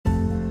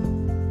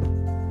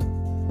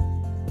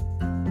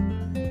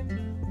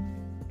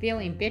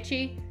Feeling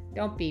bitchy?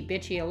 Don't be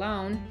bitchy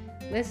alone.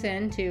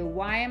 Listen to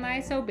Why Am I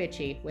So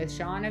Bitchy with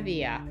Shawna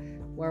Via,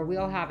 where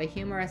we'll have a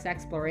humorous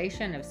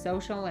exploration of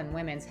social and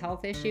women's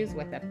health issues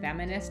with a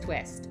feminist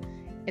twist.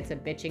 It's a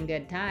bitchin'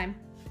 good time.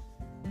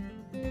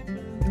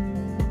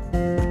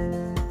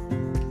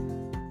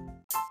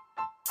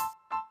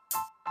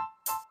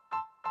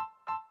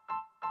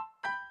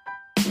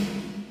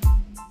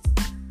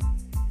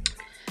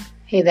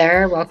 Hey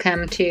there,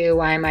 welcome to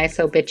Why Am I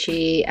So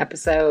Bitchy,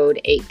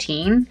 episode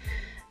 18.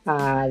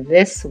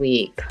 This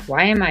week,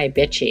 why am I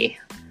bitchy?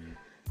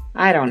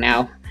 I don't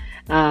know.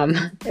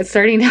 It's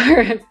starting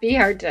to be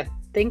hard to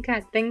think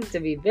of things to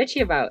be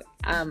bitchy about.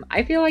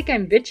 I feel like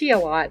I'm bitchy a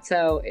lot,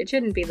 so it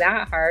shouldn't be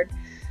that hard.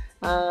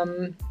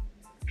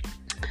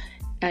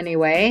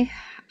 Anyway,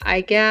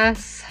 I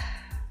guess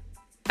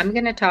I'm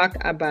going to talk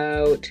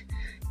about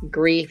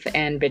grief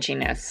and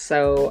bitchiness.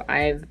 So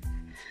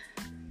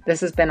this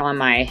has been on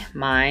my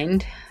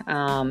mind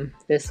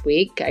this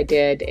week.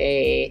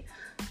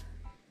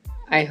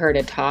 I heard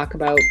a talk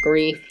about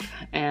grief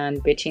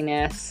and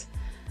bitchiness,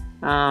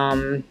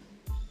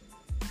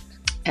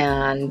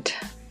 and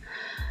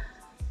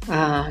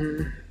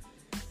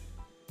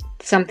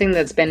something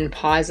that's been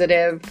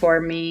positive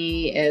for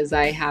me is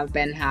I have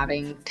been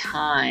having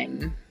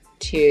time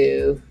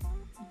to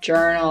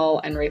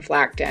journal and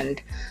reflect,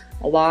 and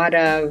a lot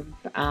of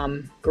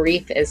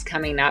grief is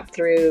coming up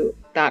through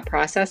that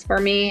process for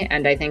me,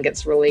 and I think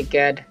it's really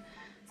good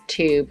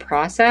to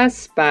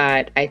process,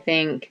 but I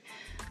think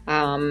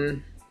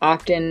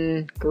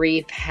often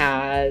grief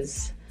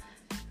has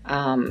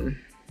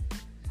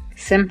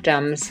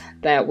symptoms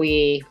that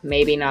we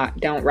maybe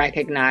don't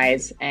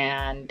recognize,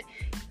 and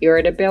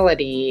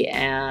irritability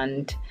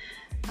and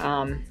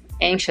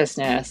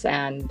anxiousness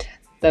and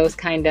those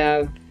kind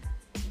of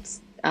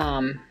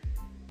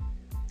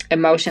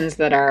emotions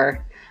that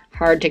are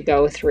hard to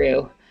go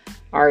through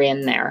are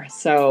in there.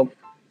 So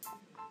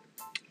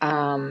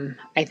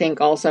I think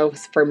also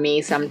for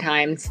me,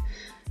 sometimes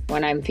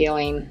when I'm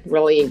feeling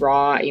really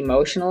raw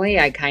emotionally,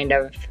 I kind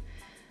of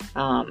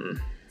I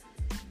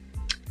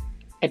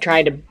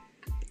try to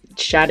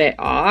shut it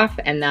off,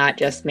 and that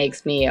just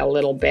makes me a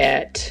little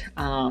bit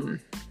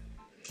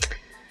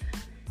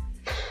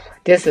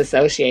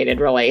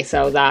disassociated, really.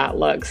 So that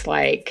looks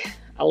like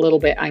a little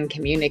bit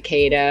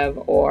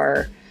uncommunicative,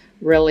 or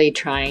really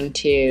trying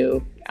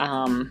to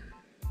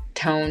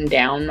tone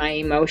down my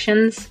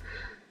emotions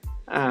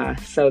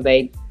so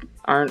they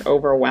aren't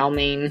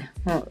overwhelming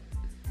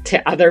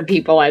to other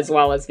people as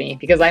well as me,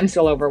 because I'm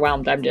still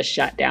overwhelmed. I'm just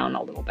shut down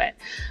a little bit.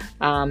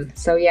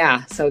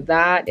 So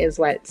that is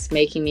what's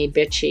making me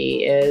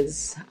bitchy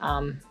is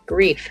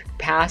grief,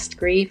 past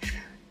grief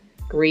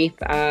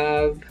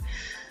of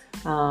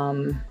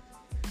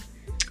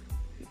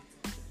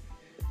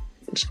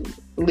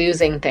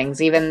losing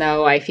things, even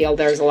though I feel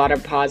there's a lot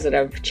of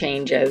positive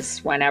changes.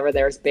 Whenever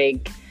there's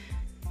big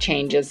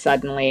changes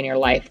suddenly in your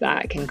life,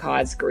 that can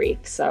cause grief.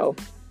 So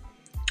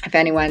if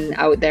anyone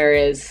out there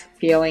is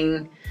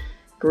feeling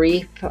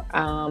grief,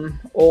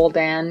 old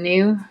and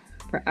new,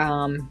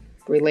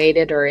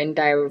 related or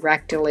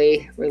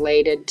indirectly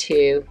related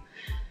to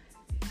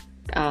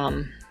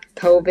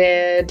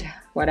COVID,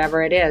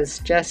 whatever it is,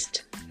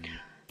 just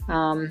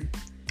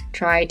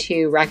try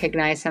to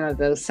recognize some of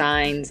those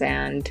signs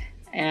and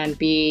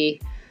be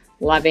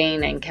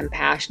loving and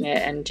compassionate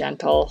and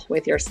gentle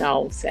with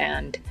yourselves.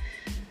 And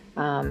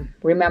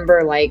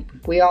remember, like,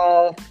 we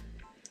all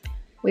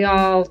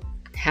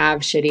have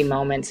shitty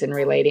moments in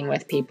relating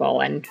with people,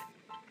 and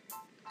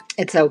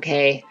it's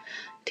okay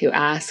to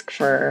ask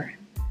for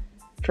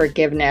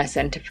forgiveness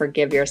and to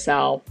forgive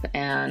yourself,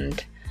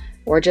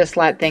 or just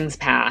let things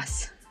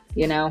pass.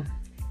 If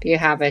you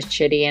have a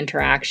shitty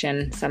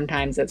interaction,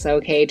 sometimes it's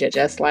okay to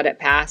just let it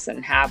pass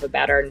and have a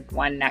better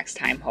one next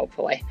time,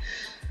 hopefully.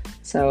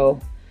 So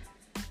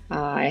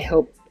I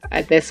hope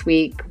this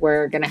week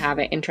we're going to have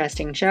an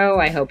interesting show.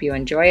 I hope you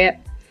enjoy it.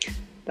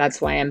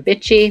 That's why I'm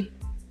bitchy.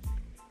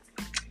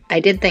 I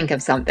did think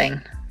of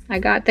something. I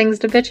got things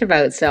to bitch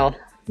about still.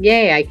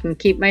 Yay, I can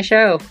keep my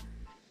show.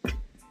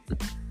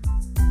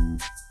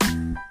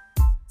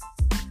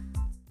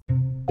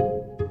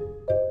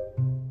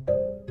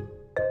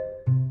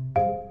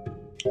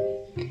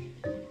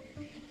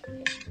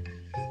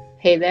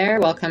 Hey there,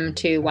 welcome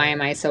to Why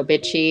Am I So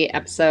Bitchy,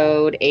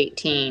 episode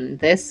 18.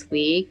 This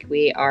week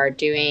we are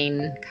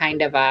doing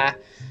kind of a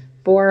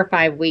 4 or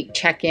 5 week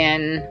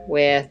check-in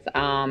with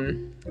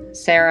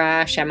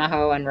Sarah,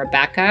 Shemaho, and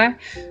Rebecca.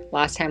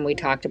 Last time we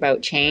talked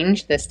about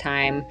change. This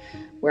time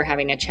we're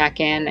having a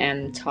check-in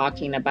and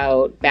talking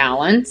about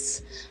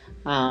balance.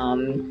 So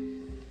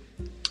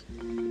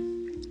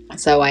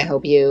I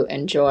hope you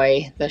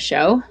enjoy the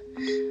show.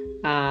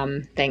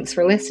 Thanks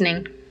for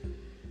listening.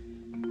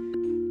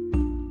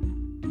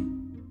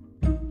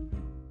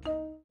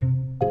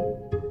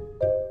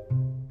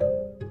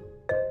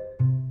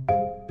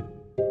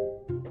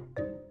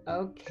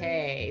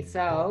 Okay,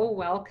 so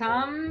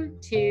welcome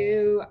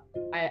to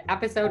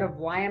episode of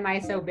Why Am I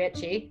So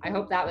Bitchy? I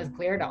hope that was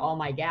clear to all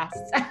my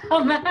guests,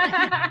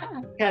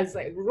 because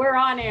we're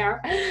on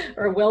air,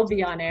 or will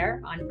be on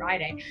air on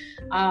Friday.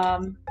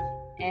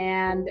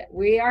 And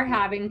we are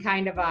having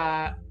kind of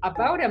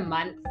about a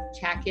month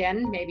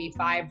check-in, maybe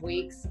 5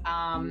 weeks,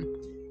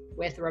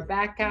 with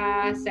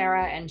Rebecca,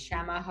 Sarah, and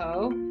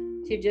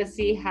Shamaho, to just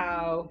see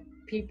how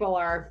people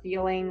are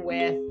feeling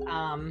with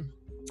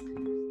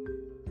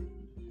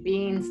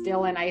being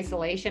still in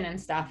isolation and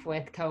stuff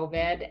with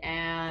COVID,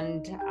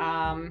 and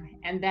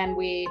then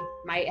we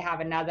might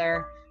have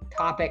another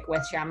topic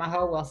with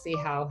Shamaho. We'll see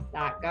how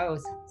that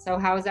goes. So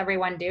how's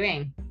everyone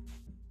doing?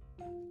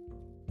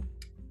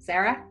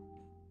 Sarah?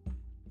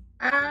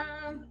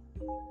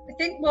 I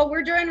think, well,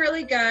 we're doing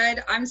really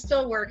good. I'm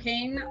still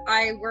working.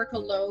 I work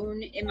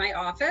alone in my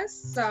office,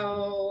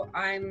 so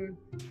I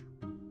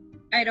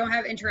don't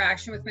have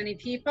interaction with many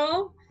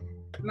people.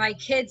 My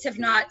kids have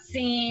not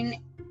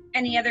seen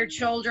any other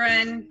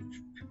children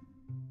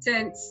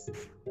since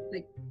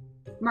like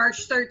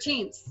March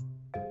 13th.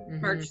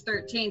 March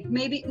 13th,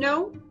 maybe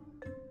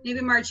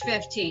March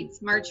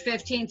 15th. March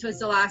 15th was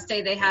the last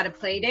day they had a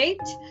play date.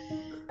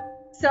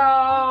 So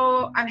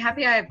I'm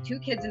happy I have 2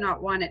 kids and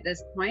not 1 at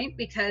this point,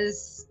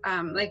 because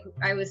like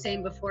I was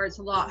saying before, it's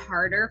a lot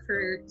harder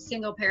for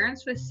single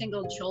parents with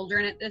single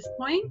children at this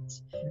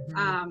point.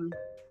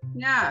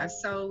 Yeah,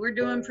 so we're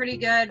doing pretty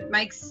good.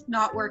 Mike's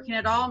not working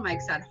at all.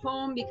 Mike's at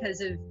home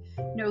because of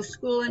no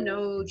school and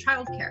no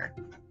childcare.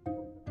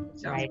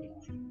 So, right.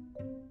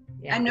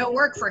 Yeah. And no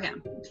work for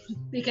him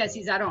because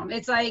he's at home.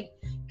 It's like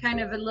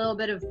kind of a little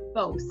bit of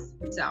both.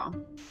 So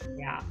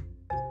yeah.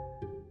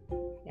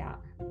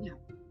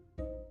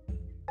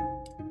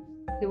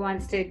 Who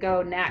wants to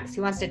go next?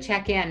 Who wants to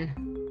check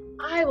in?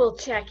 I will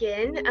check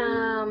in.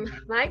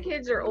 My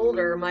kids are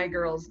older, my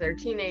girls, they're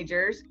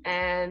teenagers,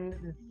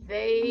 and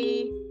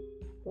they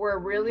were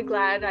really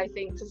glad, I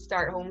think, to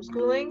start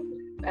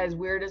homeschooling, as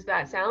weird as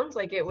that sounds.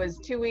 Like, it was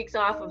 2 weeks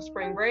off of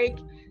spring break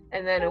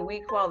and then a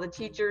week while the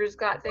teachers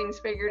got things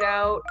figured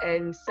out.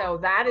 And so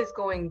that is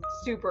going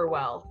super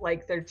well.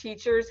 Like, their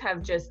teachers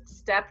have just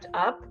stepped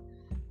up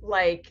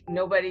like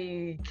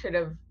nobody could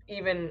have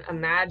even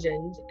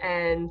imagined.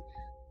 And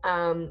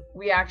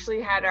we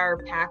actually had our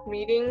PAC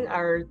meeting,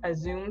 a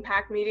Zoom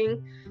PAC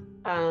meeting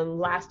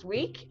last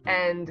week,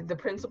 and the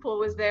principal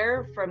was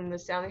there from the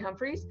Stanley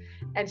Humphreys,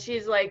 and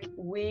she's like,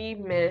 we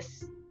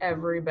miss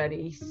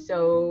everybody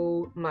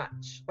so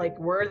much. Like,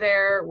 we're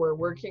there, we're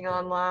working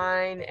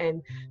online.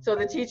 And so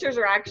the teachers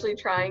are actually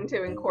trying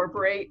to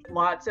incorporate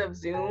lots of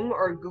Zoom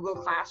or Google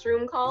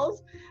Classroom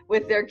calls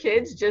with their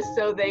kids, just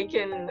so they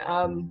can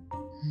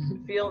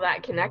feel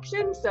that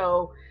connection.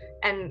 So,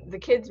 and the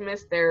kids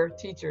miss their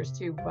teachers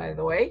too, by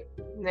the way.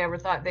 Never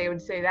thought they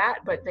would say that,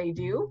 but they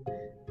do.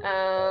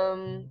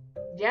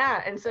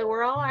 Yeah, and so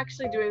we're all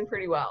actually doing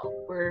pretty well.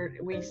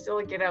 We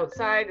still get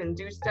outside and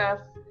do stuff.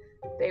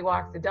 They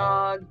walk the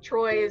dog.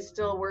 Troy is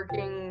still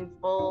working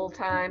full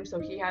time, so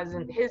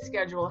his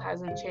schedule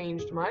hasn't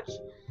changed much.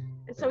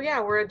 And so yeah,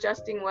 we're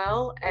adjusting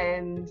well,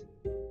 and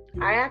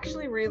I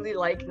actually really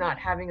like not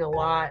having a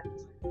lot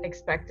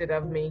expected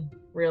of me,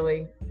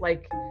 really.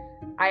 Like,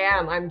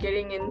 I'm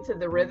getting into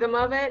the rhythm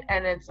of it,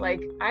 and it's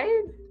like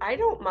I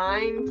don't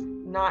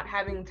mind not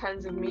having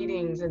tons of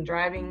meetings and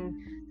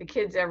driving the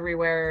kids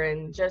everywhere,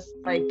 and just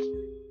like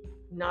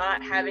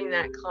not having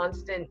that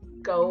constant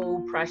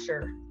go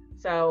pressure.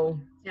 So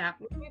yeah,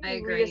 I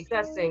agree.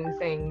 Reassessing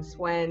things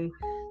when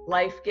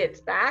life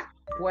gets back.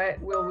 What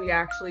will we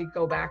actually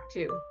go back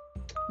to?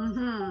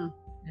 I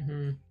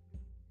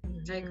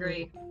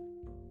agree.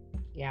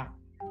 Yeah.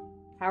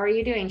 How are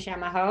you doing,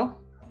 Shamaho?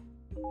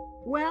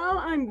 Well,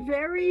 I'm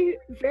very,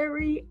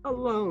 very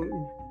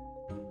alone.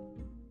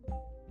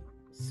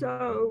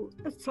 So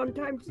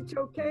sometimes it's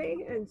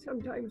okay, and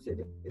sometimes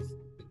it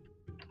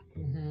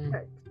isn't.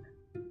 But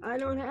I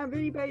don't have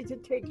anybody to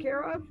take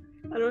care of.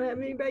 I don't have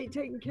anybody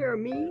taking care of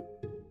me.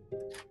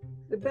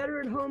 The better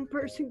at home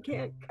person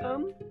can't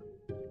come.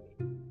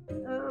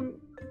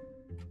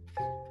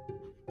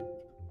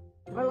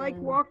 I like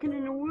walking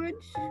in the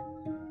woods.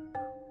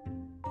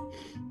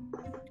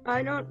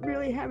 I don't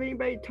really have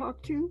anybody to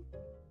talk to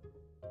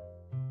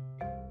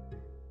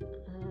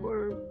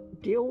or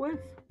deal with.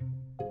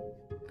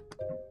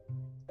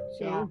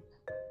 So yeah,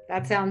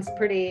 that sounds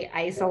pretty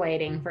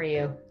isolating for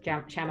you,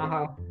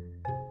 Shamaho.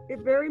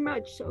 Very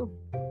much so.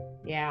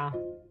 Yeah.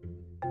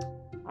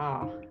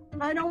 Oh.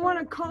 I don't want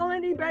to call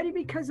anybody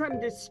because I'm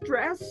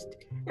distressed.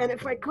 And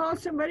if I call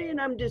somebody and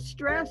I'm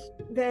distressed,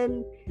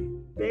 then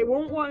they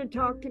won't want to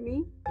talk to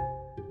me.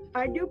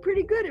 I do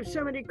pretty good if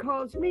somebody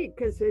calls me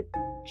because it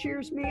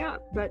cheers me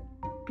up, but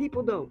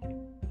people don't.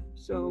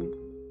 So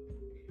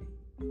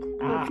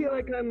I feel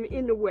like I'm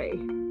in the way.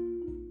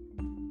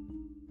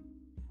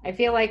 I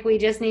feel like we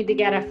just need to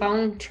get a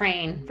phone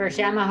train for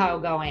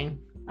Shamaho going.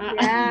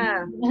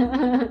 Yeah.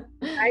 I'm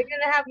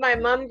gonna have my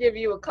mom give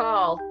you a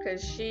call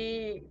because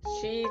she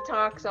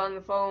talks on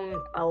the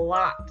phone a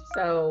lot.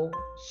 So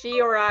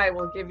she or I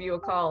will give you a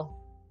call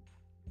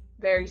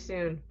very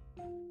soon.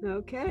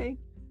 Okay.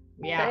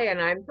 Yeah. Okay,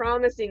 and I'm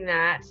promising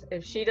that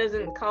if she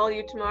doesn't call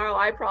you tomorrow,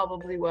 I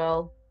probably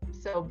will.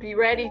 So be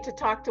ready to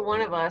talk to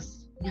one of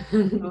us.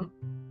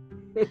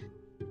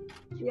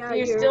 Yeah, Do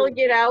you still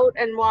get out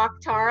and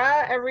walk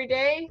Tara every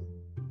day?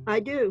 I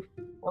do.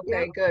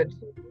 Okay, Yep. good.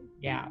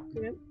 Yeah.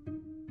 Yep.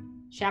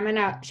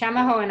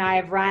 Shamaho and I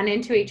have run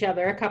into each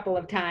other a couple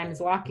of times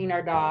walking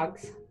our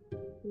dogs.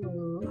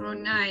 Oh,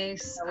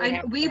 nice. So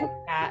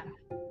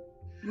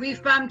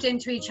We've bumped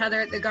into each other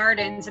at the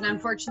gardens, and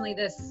unfortunately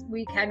this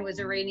weekend was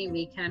a rainy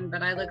weekend,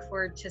 but I look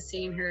forward to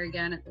seeing her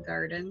again at the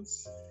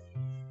gardens.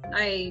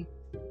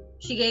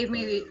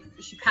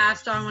 She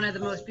passed on one of the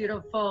most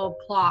beautiful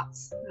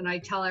plots, and I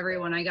tell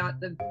everyone I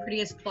got the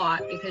prettiest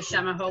plot because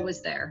Shamaho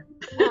was there.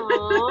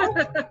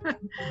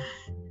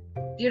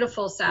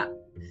 Beautiful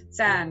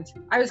sand.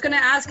 I was going to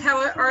ask,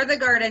 how are the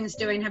gardens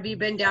doing? Have you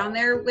been down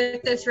there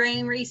with this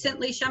rain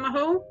recently,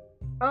 Shamaho?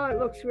 Oh, it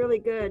looks really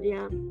good.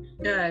 Yeah.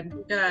 Good.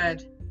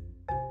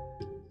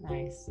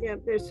 Nice. Yeah,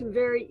 there's some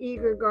very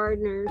eager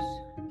gardeners.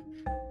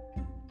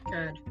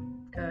 Good.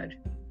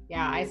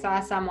 Yeah, I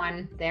saw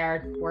someone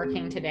there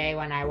working today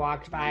when I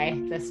walked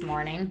by this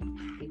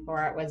morning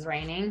before it was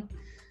raining.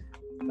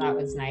 That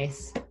was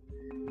nice.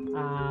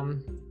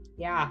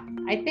 Yeah,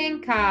 I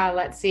think,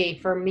 let's see,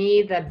 for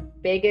me, the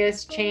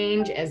biggest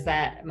change is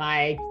that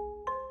my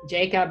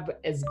Jacob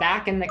is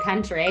back in the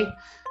country.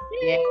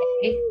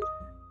 Yay.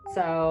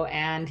 So,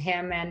 and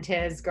him and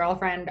his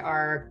girlfriend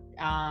are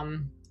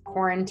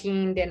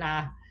quarantined in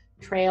a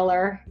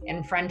trailer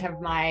in front of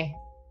my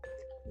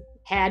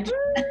head.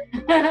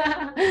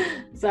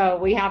 So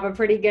we have a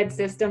pretty good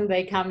system.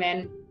 They come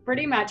in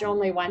pretty much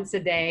only once a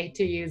day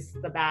to use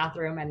the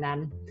bathroom, and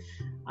then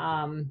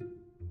I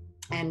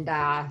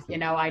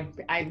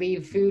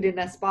leave food in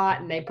a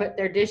spot and they put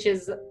their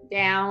dishes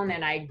down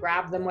and I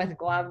grab them with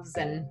gloves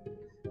and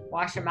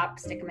wash them up,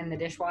 stick them in the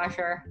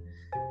dishwasher.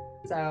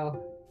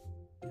 So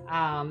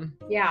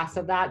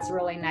so that's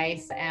really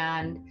nice.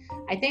 And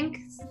I think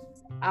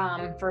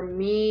for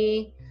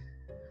me,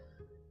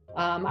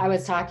 I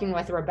was talking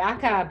with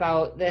Rebecca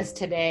about this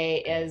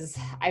today, is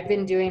I've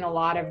been doing a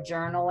lot of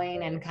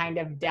journaling and kind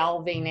of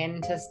delving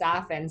into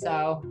stuff. And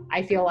so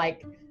I feel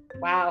like,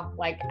 wow,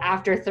 like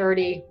after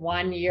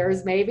 31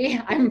 years, maybe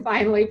I'm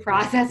finally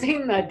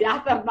processing the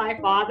death of my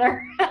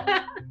father,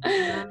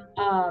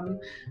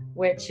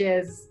 which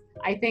is,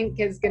 I think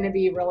is going to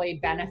be really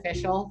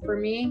beneficial for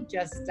me.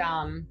 Just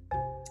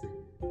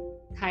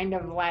kind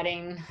of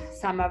letting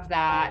some of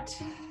that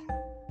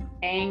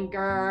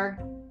anger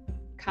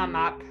come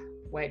up,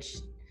 which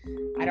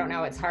I don't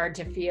know, it's hard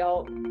to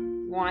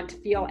want to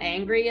feel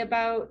angry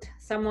about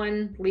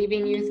someone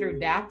leaving you through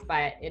death,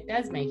 but it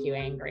does make you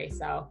angry.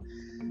 So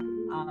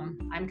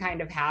I'm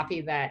kind of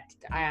happy that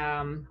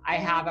I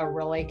have a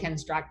really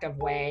constructive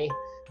way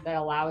that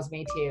allows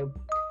me to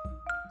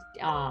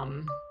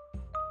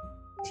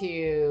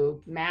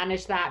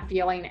manage that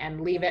feeling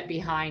and leave it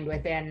behind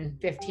within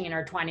 15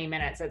 or 20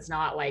 minutes. It's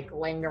not like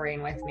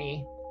lingering with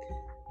me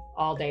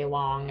all day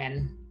long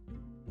and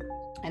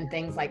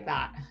things like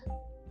that.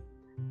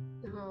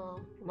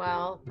 Oh,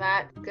 well,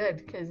 that's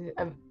good, because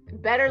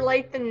better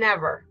late than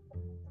never.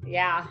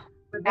 Yeah.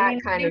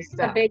 Kind of stuff. It's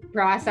a big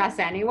process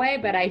anyway,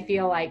 but I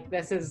feel like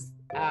this is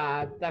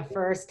the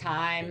first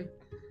time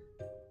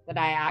that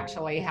I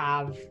actually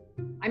have,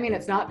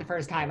 it's not the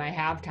first time I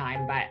have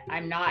time, but I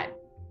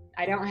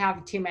don't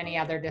have too many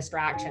other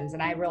distractions,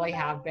 and I really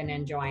have been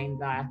enjoying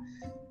the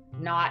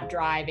not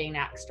driving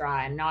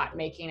extra and not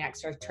making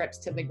extra trips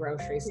to the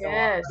grocery store.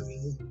 Yes.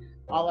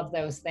 All of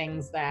those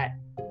things that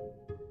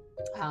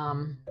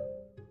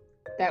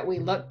we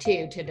look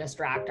to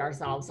distract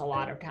ourselves a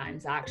lot of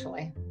times,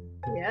 actually.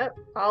 Yep.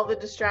 All the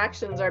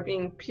distractions are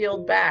being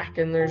peeled back,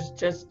 and there's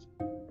just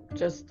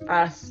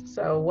us.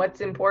 So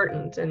what's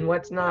important and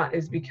what's not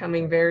is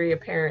becoming very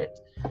apparent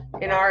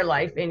in our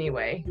life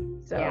anyway.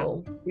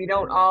 So we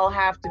don't all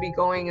have to be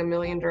going a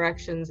million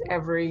directions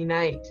every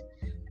night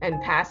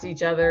and pass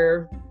each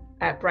other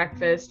at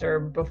breakfast or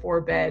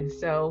before bed.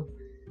 So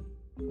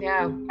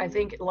yeah, I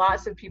think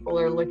lots of people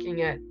are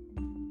looking at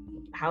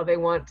how they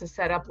want to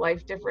set up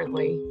life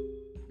differently.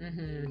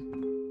 Mm-hmm.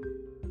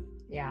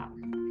 Yeah,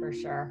 for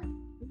sure.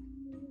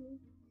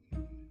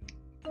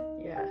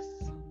 Yes.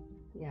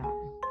 Yeah.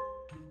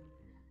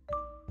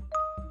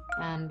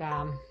 And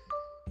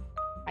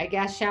I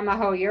guess,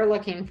 Shamaho, you're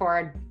looking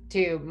forward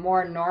to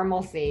more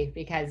normalcy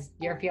because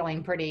you're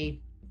feeling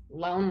pretty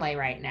lonely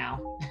right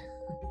now.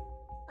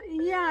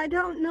 Yeah, I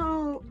don't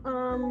know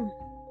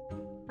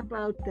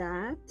about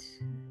that.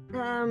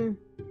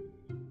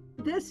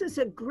 This is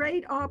a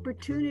great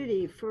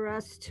opportunity for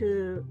us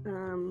to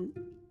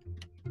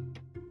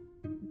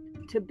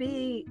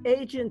be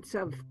agents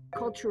of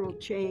cultural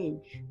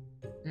change.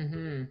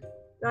 Mm-hmm.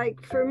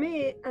 Like for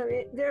me,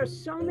 there are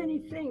so many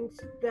things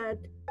that,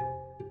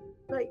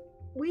 like,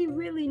 we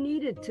really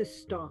needed to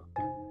stop.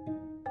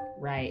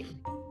 Right.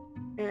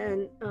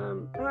 And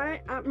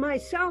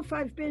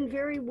I've been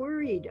very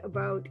worried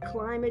about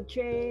climate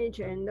change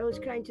and those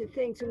kinds of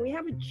things. And we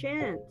have a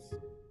chance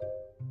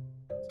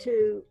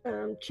to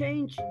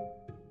change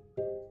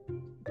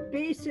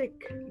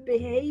basic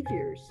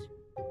behaviors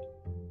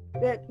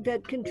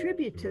that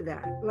contribute to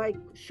that, like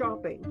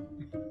shopping.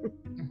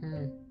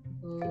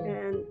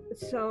 And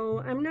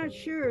so I'm not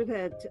sure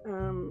that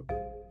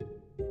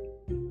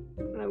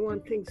I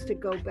want things to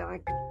go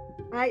back.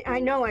 I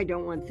know I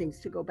don't want things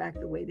to go back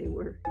the way they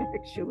were,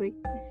 actually.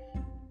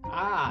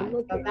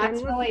 So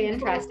that's really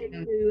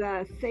interesting.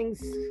 To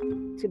things,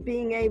 to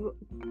being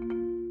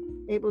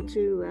able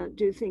to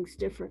do things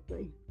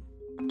differently.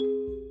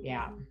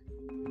 Yeah.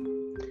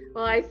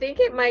 Well, I think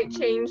it might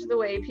change the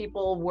way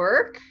people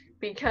work,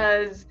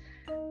 because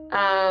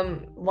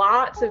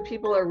lots of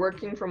people are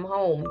working from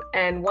home,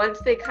 and once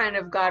they kind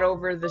of got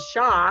over the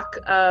shock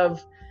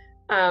of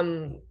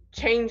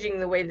changing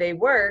the way they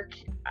work,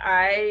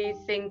 I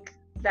think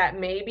that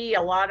maybe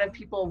a lot of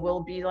people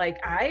will be like,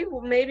 I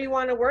maybe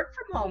want to work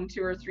from home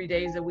 2 or 3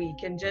 days a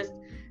week and just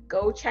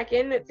go check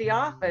in at the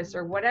office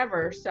or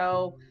whatever.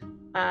 So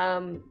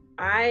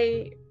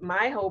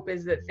my hope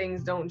is that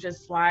things don't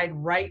just slide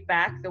right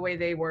back the way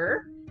they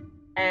were,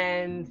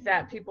 and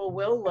that people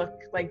will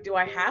look like, do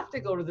I have to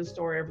go to the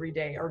store every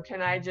day, or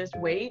can I just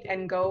wait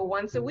and go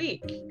once a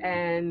week?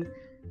 And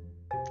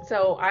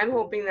so I'm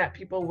hoping that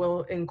people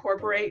will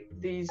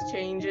incorporate these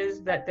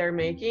changes that they're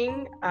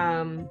making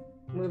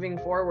moving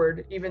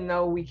forward. Even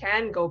though we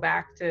can go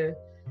back to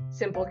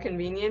simple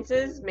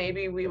conveniences,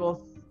 maybe we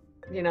will,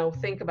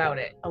 think about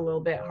it a little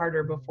bit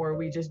harder before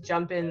we just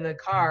jump in the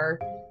car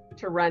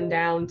to run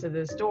down to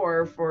the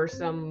store for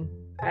some,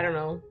 I don't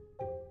know,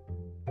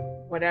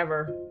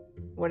 whatever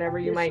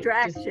you might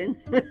distraction.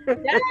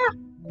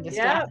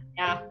 Yeah.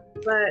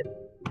 But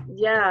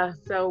yeah,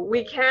 so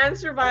we can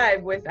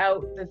survive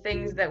without the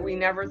things that we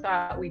never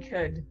thought we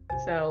could.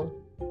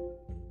 So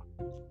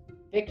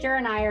Victor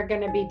and I are going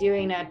to be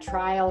doing a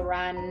trial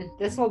run.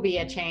 This will be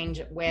a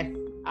change with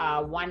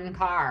one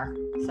car.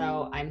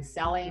 So I'm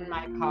selling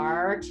my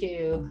car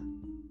to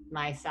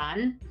my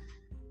son,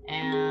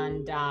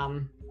 and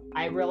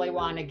I really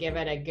want to give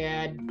it a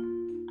good,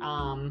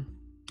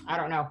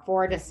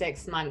 4 to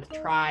 6 month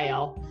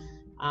trial.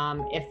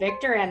 If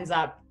Victor ends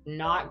up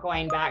not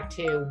going back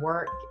to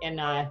work in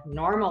a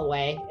normal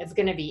way, it's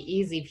going to be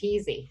easy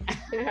peasy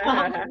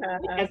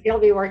because he'll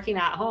be working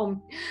at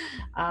home.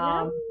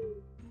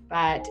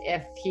 But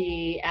if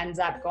he ends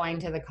up going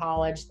to the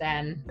college,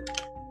 then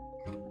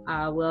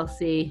we'll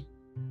see.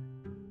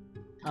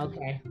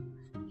 Okay.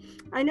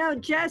 I know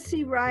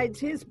Jesse rides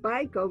his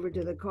bike over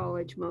to the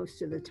college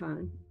most of the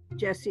time.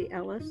 Jesse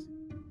Ellis.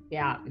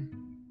 Yeah.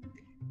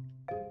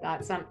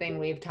 That's something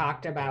we've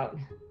talked about.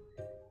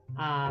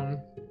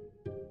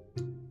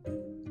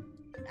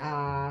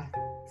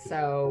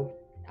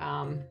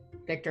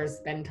 Victor's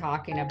been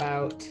talking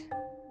about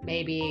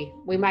maybe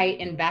we might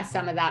invest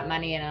some of that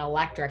money in an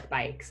electric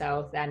bike,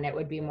 so then it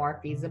would be more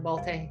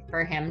feasible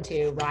for him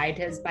to ride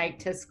his bike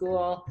to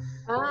school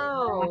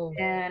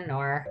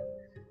or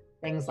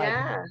things like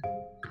that.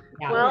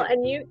 Yeah. Well,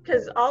 and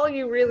because all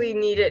you really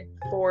need it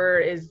for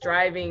is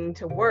driving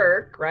to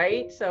work,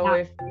 right? So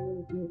if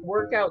you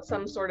work out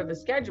some sort of a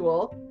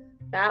schedule,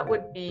 that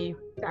would be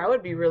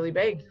really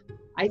big.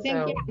 I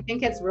think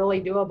it's really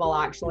doable,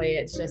 actually.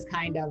 It's just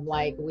kind of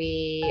like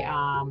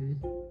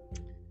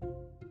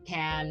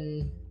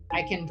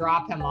I can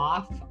drop him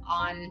off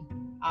on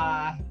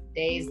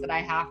days that I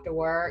have to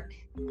work,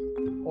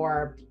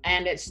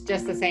 and it's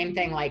just the same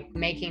thing, like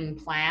making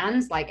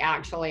plans, like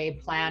actually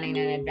planning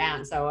in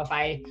advance. So if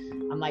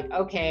I'm like,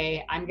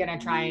 okay, I'm going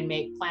to try and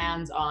make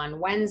plans on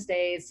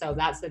Wednesdays, so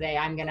that's the day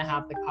I'm going to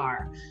have the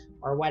car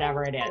or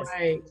whatever it is.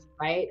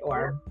 Right.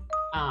 Or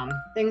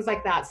things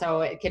like that.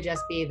 So it could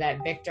just be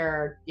that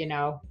Victor,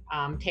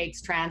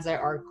 takes transit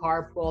or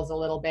carpools a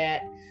little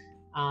bit.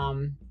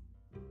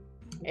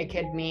 It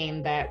could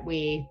mean that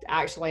we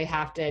actually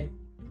have to,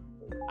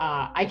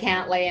 I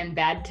can't lay in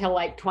bed till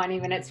like 20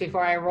 minutes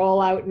before I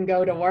roll out and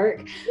go to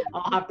work.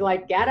 I'll have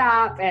to get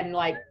up and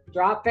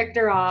drop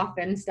Victor off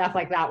and stuff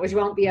like that, which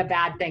won't be a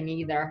bad thing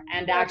either.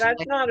 And actually,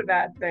 that's not a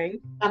bad thing.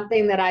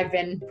 Something that I've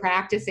been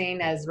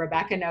practicing, as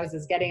Rebecca knows,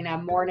 is getting a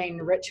morning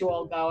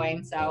ritual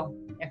going. So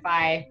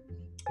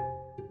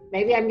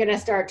maybe I'm going to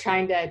start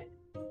trying to,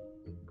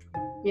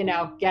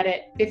 get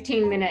it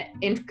 15-minute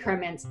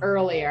increments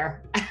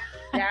earlier.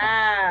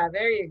 Yeah,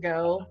 there you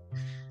go.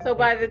 So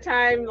by the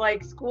time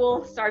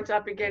school starts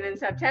up again in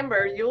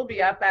September, you'll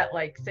be up at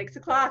 6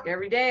 o'clock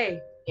every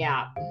day.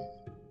 Yeah.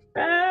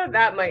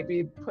 That might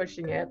be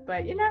pushing it,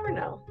 but you never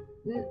know.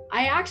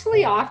 I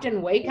actually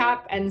often wake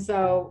up, and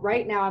so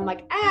right now I'm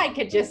like, I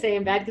could just stay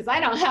in bed because I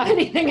don't have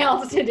anything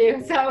else to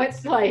do. So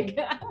it's I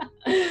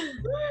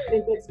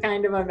think it's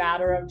kind of a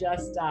matter of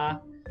just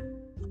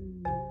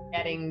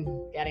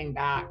getting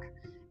back.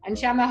 And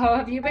Shemaho,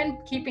 have you been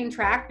keeping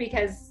track?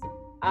 Because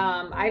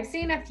I've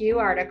seen a few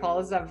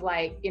articles of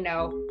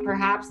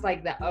perhaps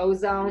the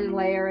ozone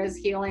layer is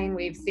healing.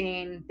 We've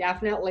seen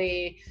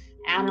definitely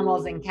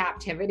animals in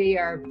captivity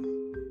are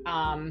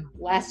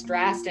less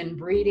stressed and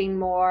breeding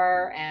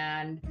more,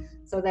 and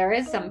so there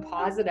is some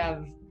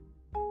positive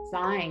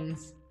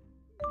signs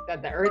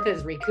that the earth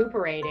is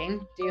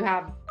recuperating. Do you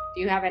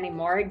have any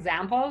more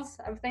examples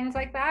of things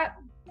like that?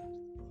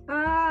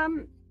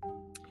 Um,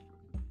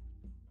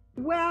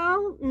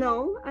 well,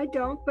 no, I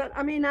don't. But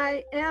I mean,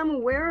 I am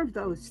aware of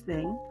those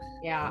things.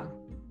 Yeah,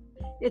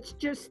 It's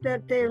just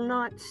that they're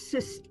not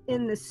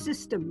in the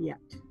system yet.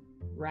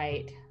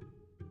 right.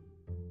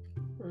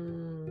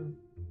 Mm.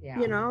 Yeah.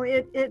 You know,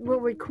 it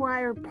will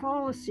require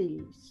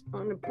policies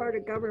on the part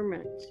of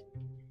government.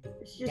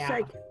 It's just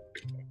like,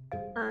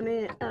 I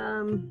mean,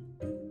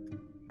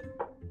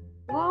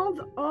 all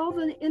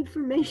the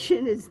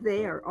information is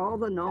there, all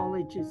the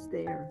knowledge is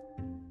there.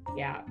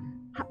 Yeah.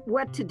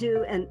 What to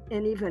do and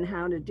even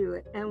how to do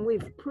it. And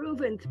we've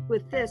proven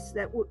with this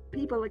that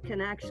people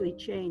can actually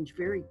change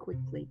very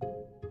quickly.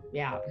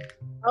 Yeah.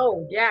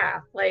 Oh,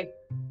 yeah. Like,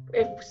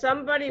 if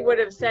somebody would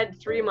have said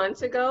 3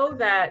 months ago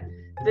that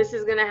this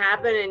is going to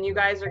happen and you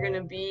guys are going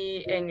to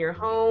be in your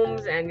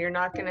homes and you're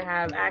not going to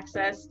have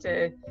access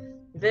to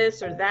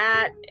this or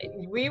that,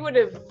 we would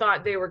have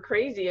thought they were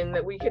crazy and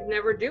that we could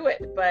never do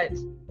it. But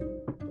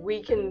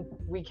we can.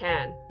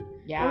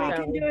 Yeah. And we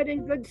can do it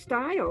in good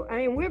style. I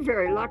mean, we're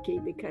very lucky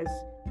because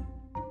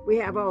we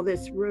have all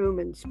this room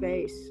and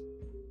space.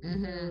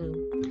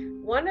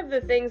 Mm-hmm. One of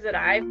the things that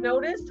I've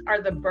noticed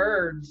are the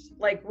birds.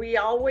 Like, we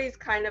always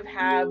kind of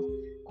have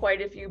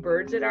quite a few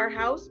birds at our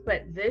house,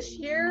 but this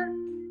year,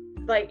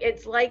 like,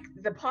 it's like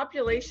the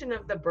population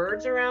of the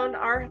birds around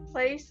our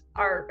place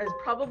has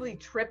probably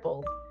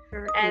tripled.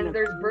 And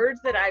there's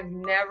birds that I've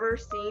never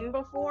seen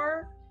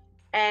before.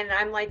 And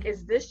I'm like,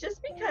 is this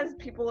just because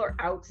people are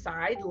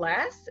outside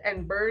less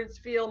and birds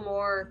feel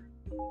more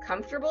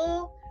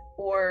comfortable?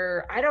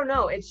 Or I don't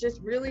know. It's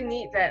just really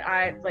neat that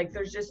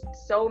there's just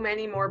so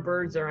many more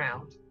birds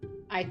around.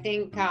 I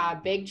think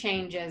big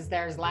changes,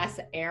 there's less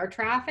air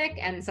traffic,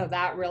 and so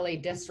that really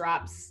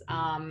disrupts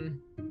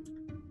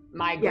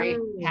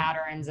migration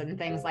patterns and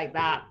things like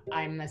that,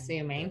 I'm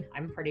assuming.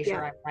 I'm pretty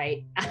sure I'm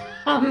right.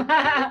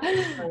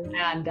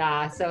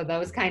 And so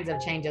those kinds of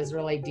changes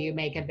really do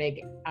make a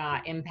big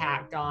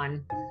impact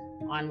on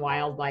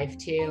wildlife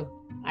too.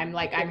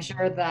 I'm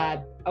sure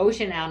the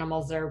ocean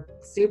animals are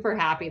super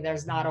happy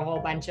there's not a whole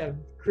bunch of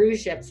cruise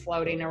ships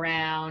floating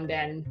around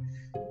and,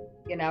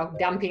 you know,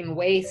 dumping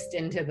waste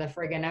into the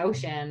friggin'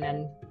 ocean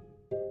and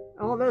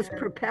all those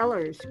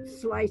propellers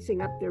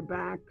slicing up their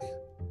backs.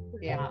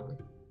 Yeah,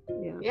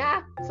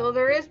 so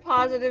there is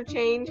positive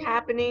change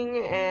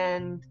happening,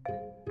 and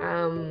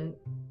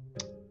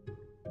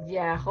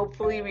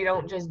hopefully we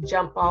don't just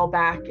jump all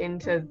back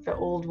into the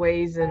old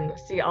ways and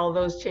see all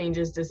those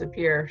changes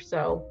disappear.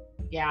 So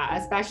yeah,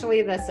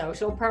 especially the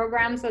social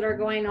programs that are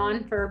going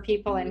on for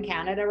people in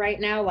Canada right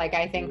now. Like,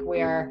 I think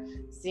we're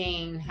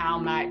seeing how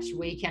much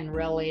we can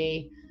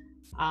really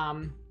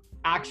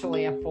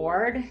actually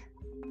afford.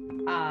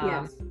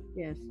 Yes.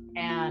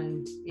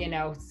 And, you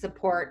know,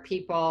 support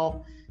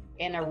people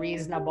in a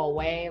reasonable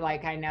way.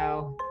 Like, I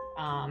know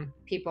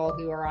people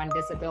who are on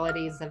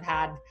disabilities have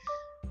had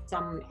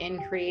some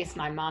increase.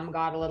 My mom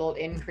got a little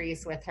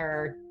increase with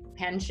her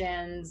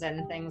pensions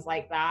and things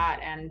like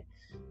that. And,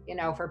 you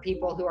know, for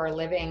people who are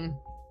living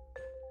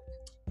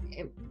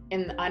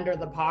under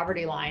the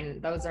poverty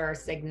line, those are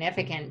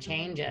significant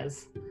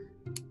changes.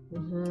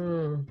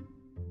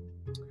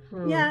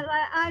 Yeah,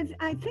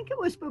 I think it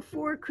was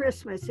before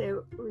Christmas.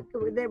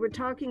 They were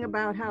talking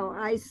about how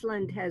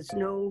Iceland has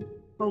no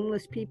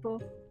homeless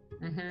people.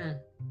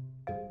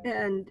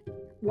 And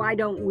why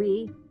don't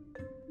we?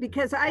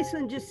 Because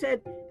Iceland just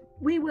said,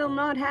 we will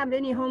not have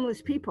any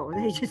homeless people.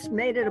 They just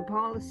made it a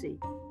policy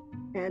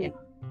and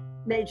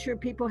made sure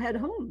people had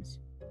homes.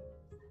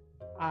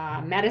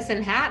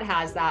 Medicine Hat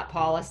has that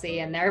policy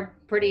and they're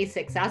pretty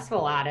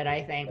successful at it,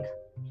 I think.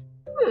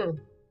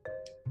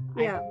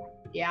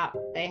 Yeah,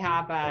 they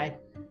have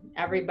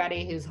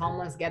everybody who's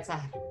homeless gets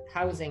a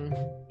housing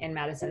in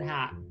Medicine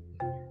Hat.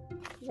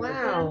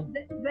 Wow.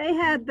 They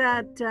had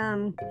that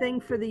thing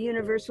for the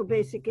universal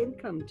basic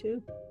income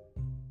too.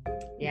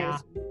 Yeah.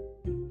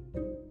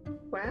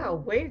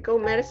 Wow, way to go,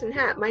 Medicine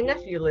Hat. My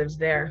nephew lives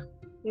there.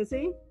 Is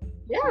he?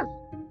 Yeah.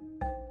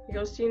 He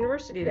goes to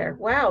university there.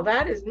 Wow,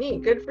 that is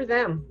neat. Good for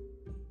them.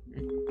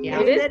 Yeah.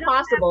 It is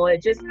possible.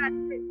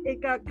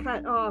 It got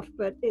cut off,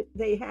 but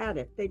they had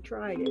it. They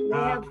tried it. They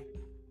have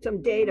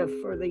some data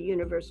for the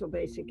universal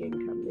basic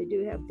income. They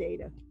do have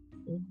data.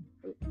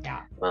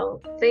 Yeah.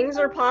 Well, things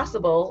are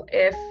possible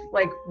if,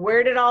 like,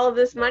 where did all of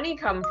this money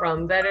come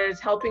from that is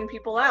helping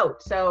people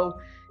out? So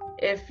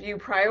if you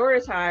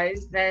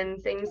prioritize, then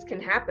things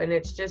can happen.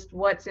 It's just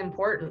what's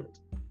important.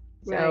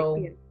 So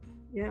right.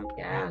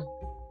 Yeah.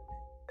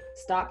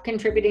 Stop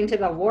contributing to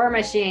the war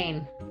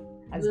machine,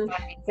 as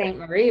St.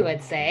 Marie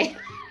would say.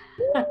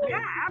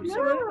 Yeah,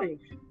 absolutely.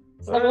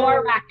 It's the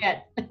war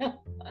racket.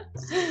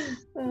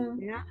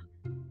 Yeah.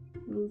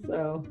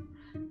 So,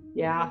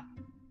 yeah.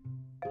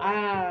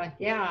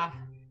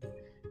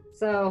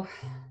 So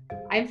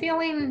I'm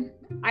feeling,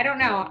 I don't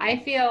know, I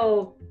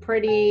feel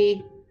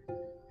pretty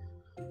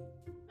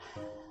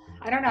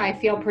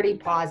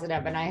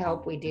positive, and I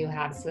hope we do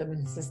have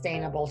some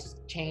sustainable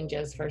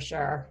changes for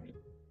sure.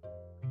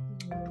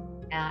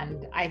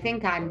 And I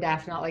think I'm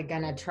definitely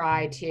going to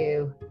try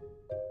to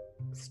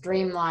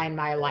streamline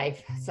my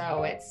life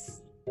so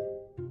it's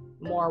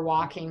more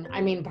walking. I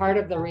mean, part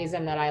of the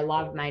reason that I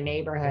love my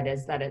neighborhood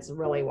is that it's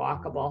really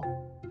walkable.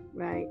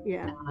 Right.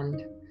 Yeah.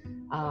 And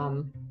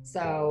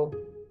so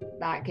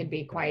that could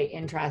be quite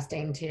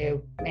interesting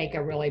to make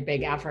a really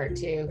big effort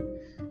to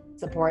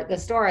support the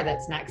store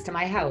that's next to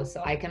my house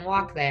so I can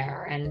walk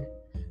there and,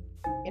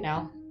 you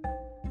know,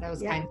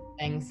 those kinds of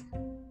things.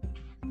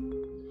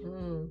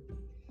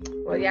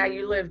 Well, yeah,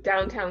 you live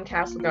downtown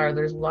Castlegar.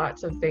 There's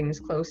lots of things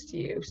close to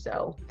you.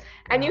 So,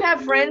 and you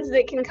have friends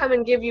that can come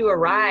and give you a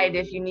ride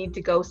if you need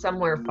to go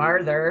somewhere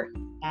farther.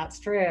 That's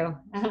true.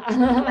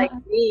 Like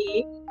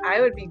me, I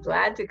would be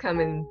glad to come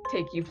and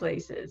take you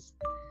places.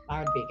 That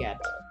would be good.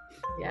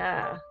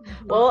 Yeah.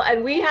 Well,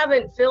 and we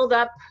haven't filled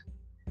up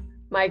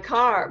my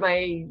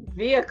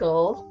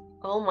vehicle.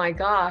 Oh my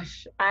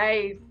gosh.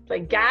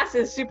 Gas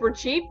is super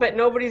cheap, but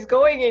nobody's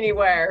going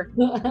anywhere.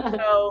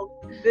 So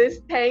this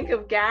tank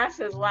of gas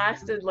has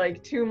lasted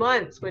like 2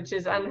 months, which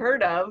is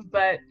unheard of,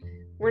 but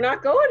we're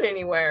not going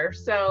anywhere.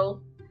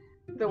 So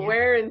the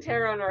wear and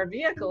tear on our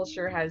vehicle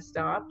sure has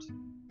stopped.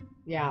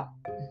 Yeah.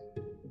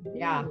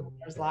 Yeah.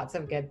 There's lots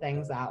of good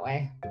things that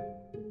way.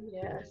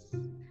 Yes.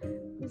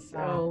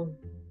 So.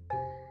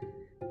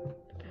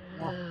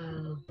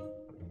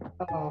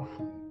 Oh.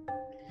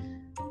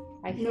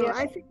 I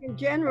think in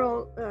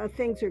general,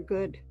 things are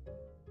good.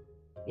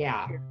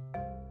 Yeah.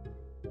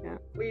 Yeah.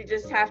 We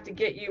just have to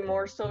get you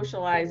more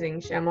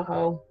socializing,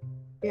 Shemaho.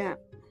 Yeah.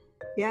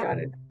 Yeah.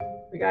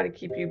 We got to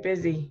keep you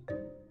busy.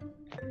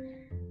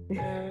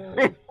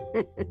 Yeah.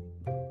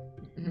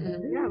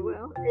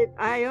 Well,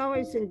 I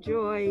always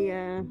enjoy.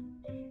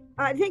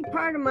 I think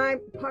part of my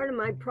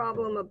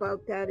problem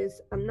about that is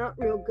I'm not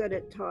real good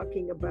at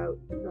talking about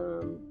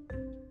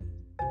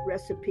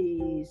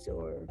recipes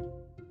or.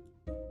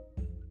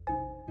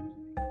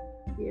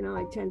 You know,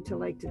 I tend to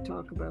like to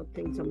talk about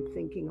things I'm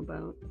thinking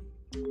about.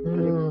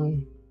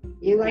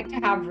 You like to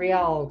have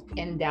real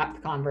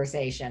in-depth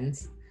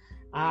conversations.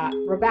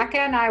 Rebecca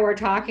and I were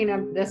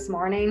talking this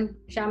morning,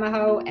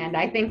 Shamaho, and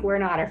I think we're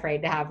not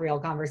afraid to have real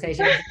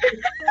conversations.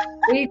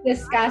 We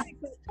discussed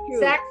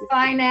sex,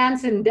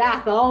 finance, and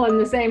death all in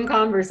the same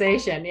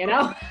conversation, you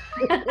know?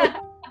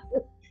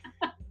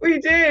 We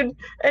did.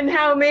 And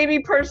how maybe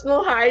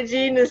personal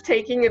hygiene is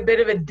taking a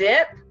bit of a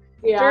dip.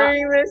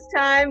 During this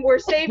time. We're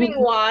saving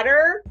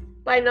water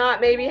by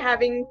not maybe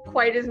having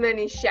quite as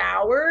many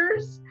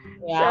showers.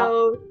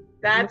 So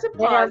that's a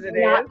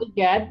positive. Not be good.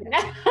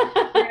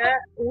 Yeah,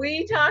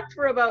 we talked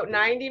for about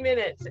 90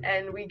 minutes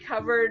and we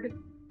covered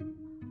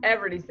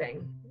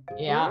everything.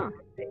 Yeah.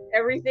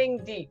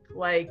 Everything deep,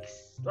 like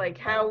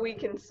how we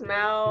can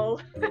smell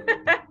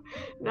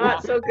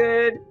not so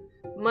good,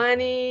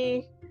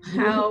 money,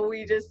 how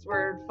we just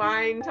were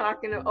fine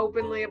talking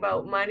openly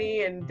about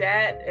money and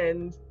debt,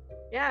 and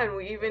and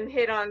we even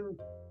hit on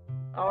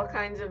all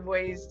kinds of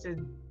ways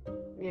to,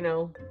 you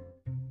know,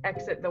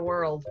 exit the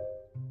world.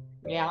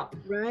 Yeah.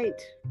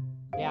 Right.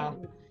 Yeah.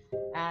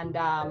 And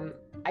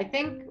I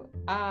think,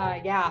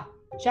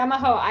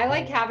 Shemaho, I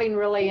like having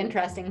really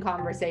interesting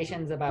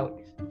conversations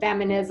about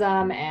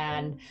feminism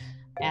and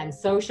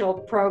social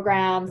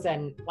programs,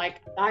 and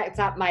like it's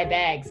up my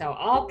bag. So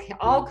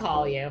I'll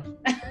call you.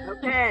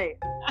 Okay.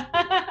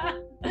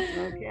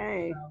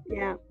 Okay.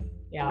 Yeah.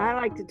 Yeah. I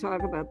like to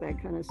talk about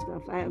that kind of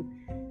stuff.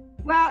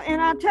 Well, and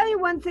I'll tell you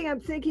one thing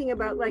I'm thinking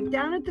about, like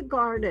down at the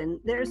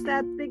garden, there's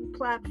that big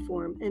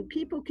platform and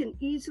people can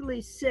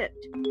easily sit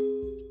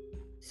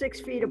 6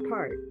 feet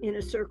apart in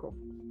a circle.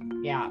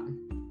 Yeah.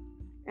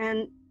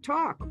 And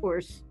talk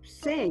or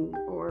sing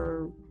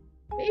or.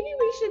 Maybe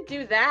we should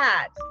do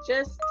that.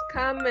 Just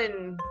come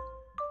and,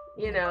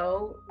 you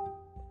know.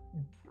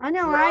 I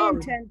know I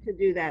intend to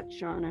do that,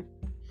 Shawna.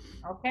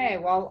 Okay.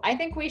 Well, I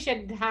think we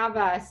should have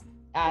a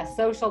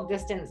social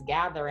distance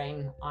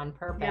gathering on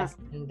purpose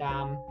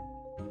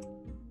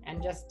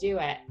and just do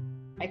it.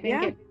 I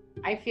think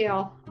I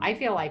feel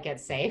like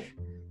it's safe.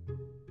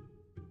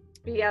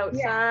 Be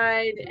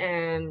outside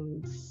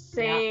and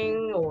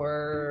sing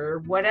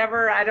or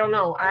whatever. I don't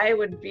know. I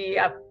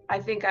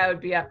think I would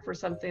be up for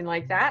something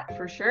like that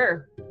for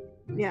sure.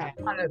 Yeah.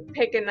 Want to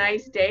pick a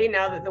nice day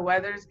now that the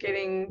weather's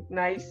getting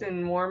nice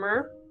and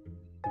warmer.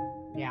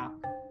 Yeah.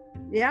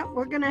 Yeah,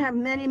 we're going to have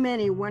many,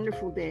 many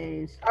wonderful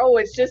days. Oh,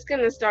 it's just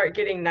going to start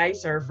getting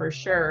nicer for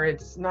sure.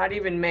 It's not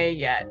even May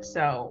yet,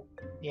 so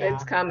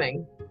it's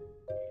coming.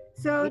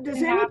 So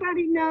does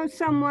anybody know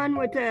someone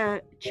with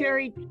a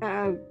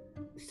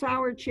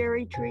sour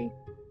cherry tree?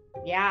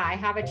 Yeah, I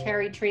have a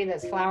cherry tree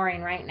that's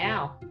flowering right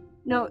now.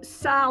 No,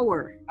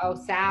 sour. Oh,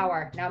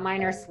 sour. No,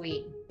 mine are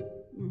sweet.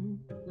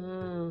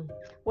 Mm-hmm.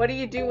 What do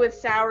you do with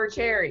sour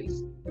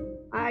cherries?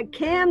 I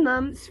can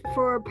them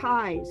for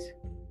pies.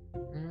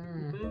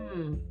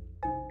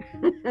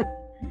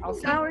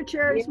 Sour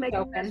cherries make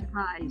the best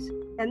pies,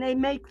 and they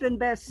make the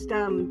best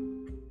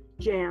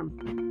jam.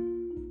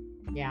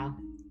 Yeah,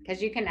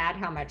 because you can add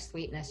how much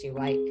sweetness you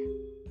like.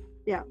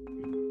 Yeah.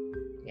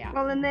 Yeah.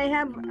 Well, and they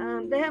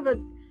have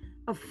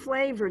a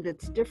flavor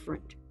that's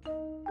different.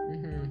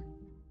 Mm-hmm.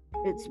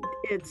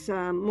 It's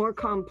more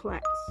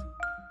complex.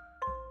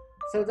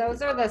 So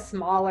those are the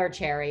smaller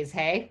cherries,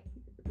 hey?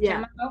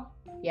 Yeah. Jimbo?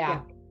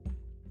 Yeah.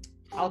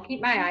 I'll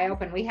keep my eye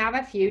open. We have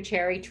a few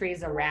cherry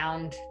trees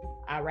around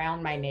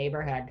my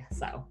neighborhood,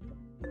 so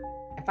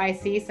if I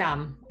see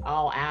some,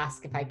 I'll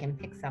ask if I can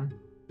pick some.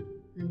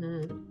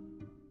 Mm-hmm.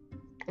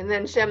 And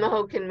then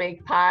Shemaho can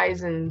make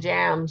pies and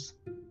jams.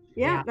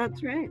 Yeah,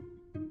 that's right.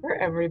 For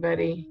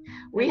everybody.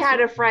 We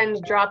had a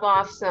friend drop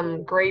off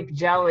some grape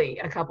jelly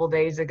a couple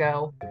days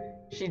ago.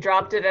 She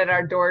dropped it at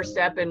our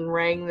doorstep and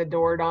rang the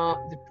door,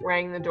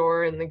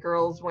 and the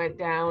girls went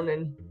down,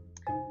 and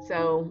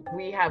so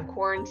we have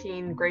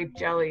quarantine grape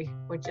jelly,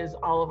 which is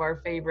all of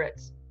our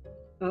favorites.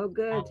 Oh,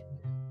 good.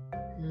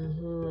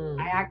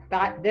 I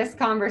thought this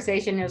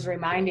conversation is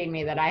reminding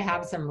me that I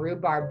have some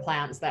rhubarb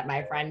plants that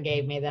my friend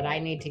gave me that I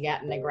need to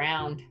get in the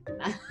ground.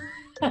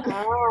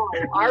 Oh,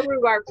 our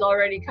rhubarb's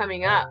already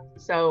coming up,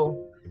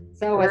 so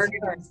is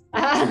yours.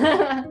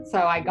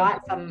 So I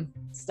got some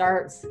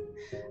starts.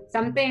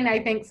 Something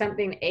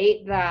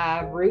ate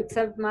the roots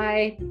of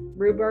my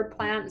rhubarb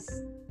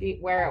plants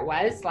where it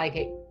was. Like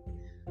it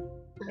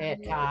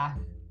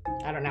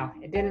I don't know.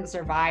 It didn't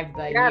survive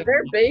the year.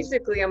 They're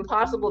basically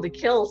impossible to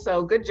kill,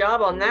 so good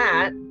job on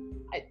that.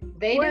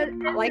 They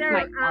didn't like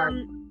my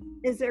garden.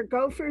 Is there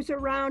gophers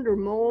around or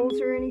moles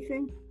or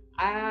anything?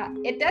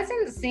 It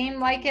doesn't seem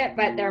like it,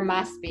 but there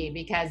must be,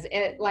 because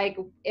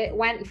it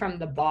went from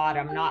the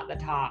bottom, not the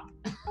top.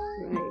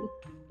 Right.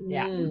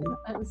 Yeah.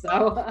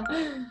 So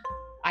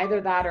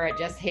either that or it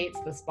just hates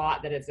the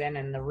spot that it's in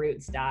and the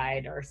roots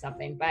died or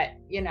something. But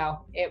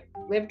it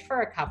lived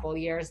for a couple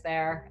years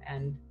there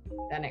and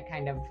then it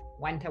kind of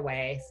went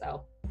away.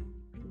 So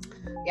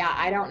yeah,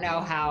 I don't know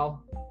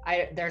how.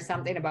 There's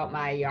something about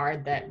my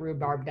yard that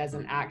rhubarb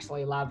doesn't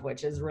actually love,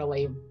 which is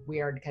really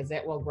weird because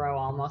it will grow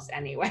almost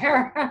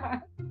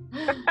anywhere.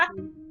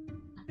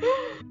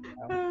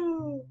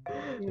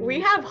 We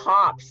have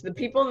hops. The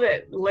people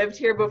that lived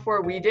here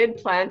before we did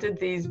planted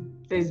these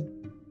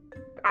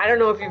I don't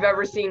know if you've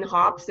ever seen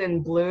hops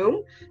in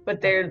bloom,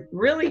 but they're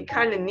really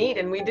kind of neat,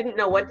 and we didn't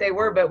know what they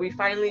were, but we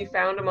finally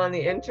found them on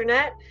the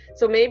internet.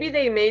 So maybe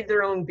they made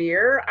their own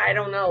beer, I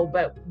don't know,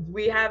 but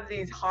we have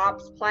these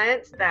hops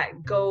plants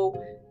that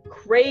go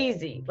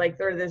crazy. Like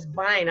they're this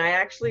vine. I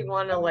actually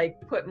want to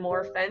put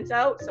more fence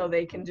out so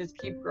they can just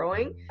keep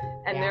growing,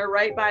 and they're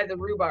right by the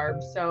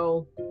rhubarb.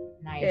 So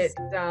nice.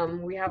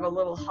 We have a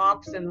little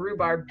hops and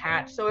rhubarb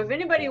patch. So if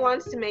anybody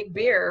wants to make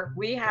beer,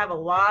 we have a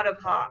lot of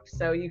hops,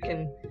 so you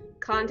can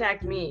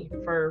contact me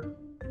for,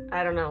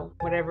 I don't know,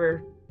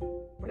 whatever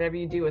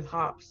you do with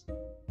hops.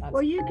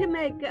 Well, you can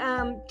make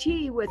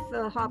tea with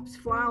the hops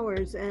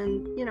flowers,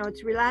 and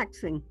it's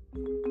relaxing.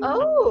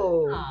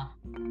 Oh,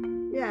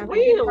 yeah.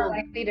 We're more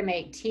likely to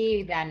make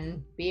tea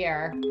than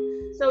beer.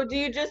 So do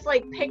you just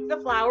pick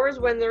the flowers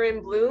when they're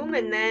in bloom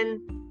and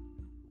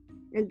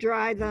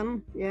dry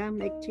them? Yeah,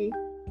 make tea.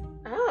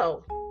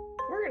 Oh,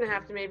 we're gonna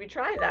have to maybe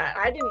try that.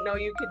 I didn't know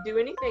you could do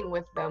anything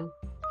with them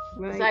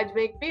besides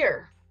make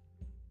beer.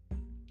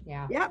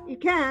 Yeah. Yep, you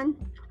can.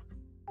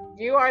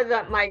 You are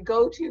my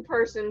go-to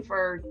person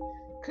for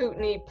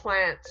Kootenai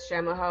plants,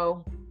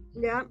 Shemaho.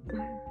 Yep.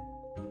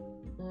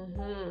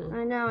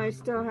 I know. I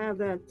still have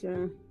that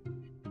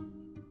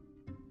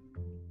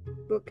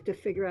book to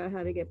figure out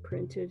how to get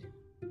printed.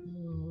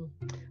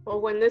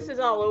 Well, when this is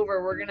all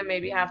over, we're gonna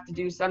maybe have to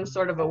do some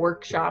sort of a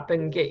workshop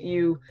and get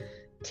you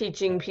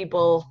teaching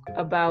people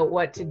about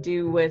what to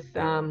do with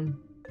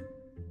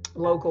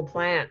local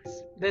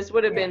plants. This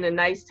would have been a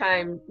nice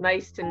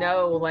to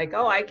know,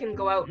 I can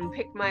go out and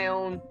pick my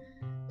own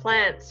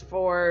plants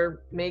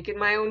for making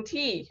my own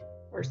tea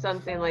or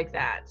something like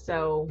that.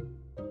 So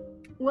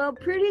well,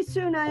 pretty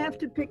soon I have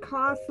to pick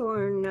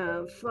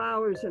hawthorn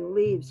flowers and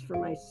leaves for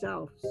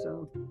myself.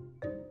 So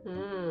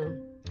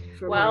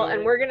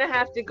and we're gonna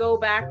have to go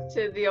back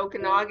to the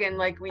Okanagan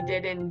like we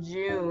did in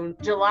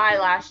July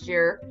last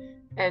year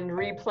and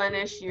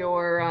replenish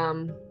your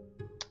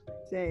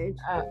sage.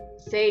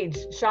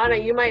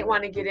 Shawna, you might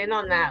want to get in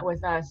on that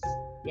with us.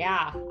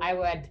 Yeah, I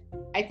would.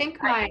 I think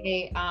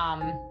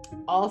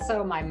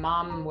also my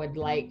mom would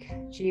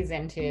she's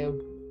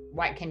into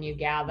what can you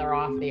gather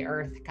off the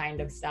earth kind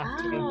of stuff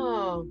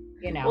too.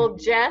 Well,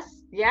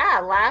 Jess,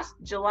 last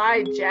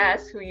July,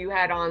 Jess, who you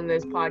had on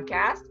this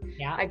podcast,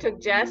 I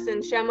took Jess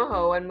and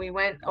Shemaho and we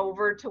went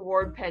over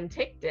toward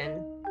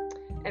Penticton.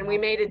 And we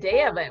made a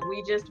day of it.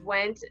 We just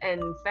went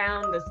and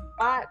found the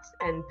spot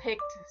and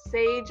picked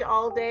sage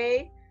all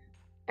day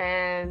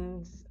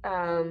and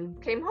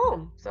came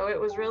home. So it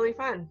was really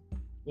fun.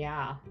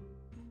 Yeah.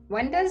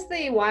 When does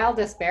the wild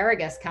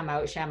asparagus come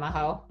out,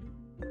 Shemaho?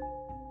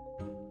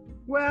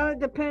 Well, it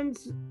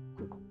depends.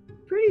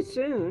 Pretty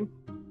soon.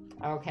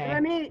 Okay.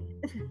 I mean,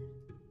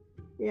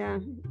 yeah.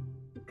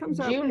 It comes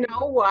out. Do you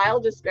know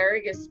wild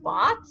asparagus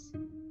spots?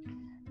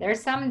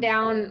 There's some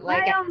down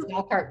at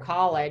Selkirk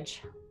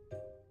College.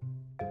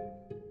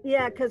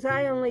 Yeah, because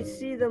I only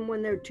see them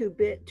when they're too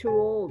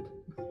old.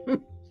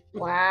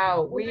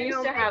 Wow, we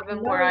used to have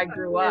them where I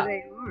grew up.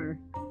 They are.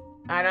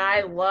 And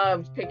I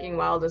loved picking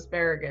wild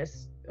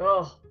asparagus.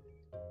 Oh,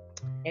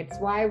 It's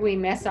why we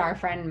miss our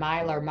friend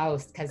Myler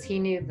most, because he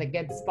knew the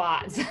good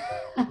spots.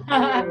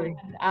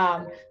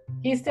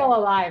 He's still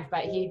alive,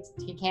 but he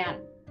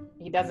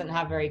doesn't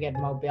have very good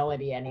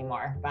mobility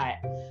anymore. But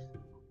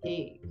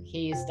he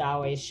used to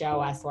always show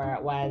us where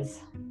it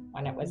was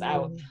when it was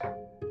out.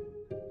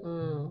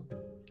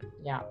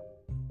 Yeah.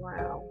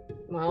 Wow.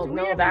 Well,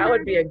 no, that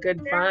would be a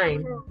good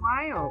find. For a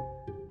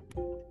while.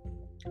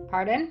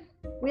 Pardon?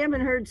 We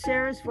haven't heard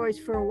Sarah's voice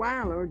for a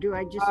while, or do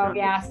I just? Oh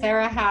yeah,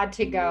 Sarah had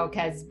to go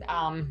because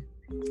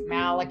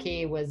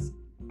Malachi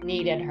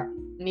needed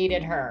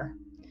her.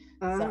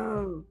 Oh.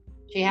 So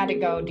she had to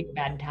go do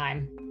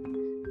bedtime.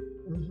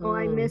 Oh,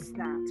 I missed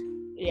that.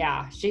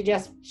 Yeah, she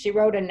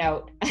wrote a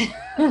note.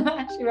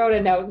 She wrote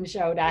a note and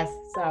showed us.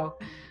 So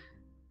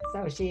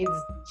she's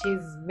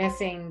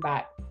missing,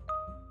 but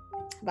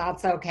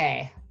that's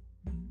okay.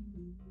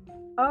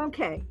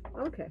 Okay.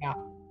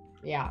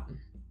 Yeah.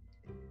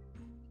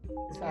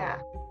 So, yeah.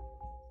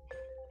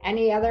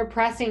 Any other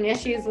pressing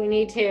issues we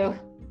need to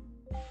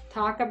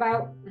talk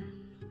about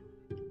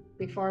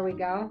before we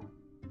go?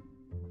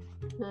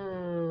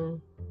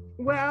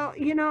 Well,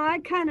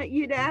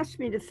 you'd asked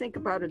me to think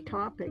about a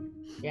topic,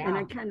 and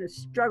I kind of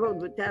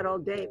struggled with that all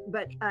day.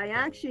 But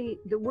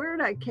the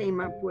word I came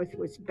up with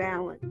was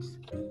balance.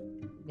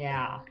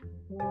 Yeah.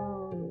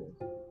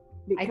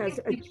 Because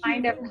I think we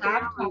kind of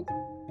have to.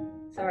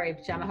 Sorry,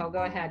 Shamaho,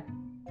 go ahead.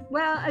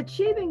 Well,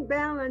 achieving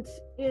balance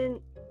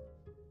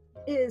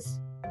is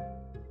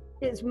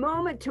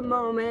moment to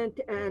moment,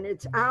 and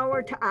it's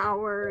hour to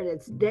hour, and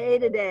it's day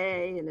to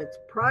day, and it's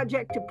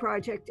project to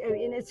project. I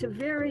mean, it's a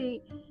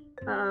very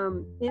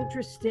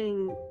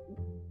interesting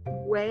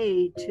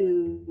way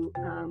to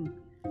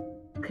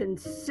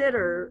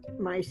consider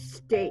my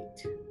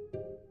state,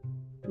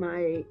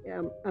 my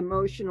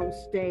emotional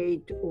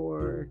state,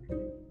 or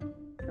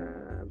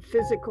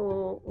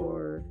physical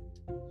or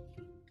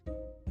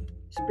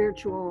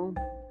spiritual.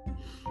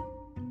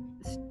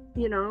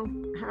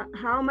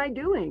 How am I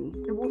doing?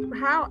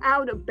 How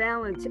out of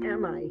balance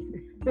am I?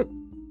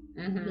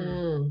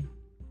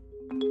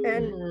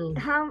 And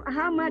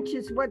how much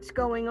is what's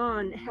going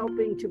on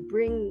helping to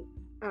bring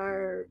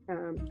our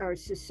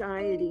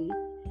society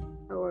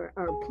or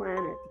our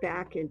planet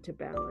back into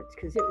balance?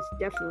 Because it was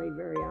definitely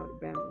very out of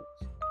balance.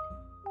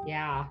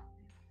 Yeah,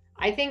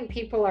 I think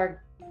people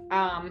are.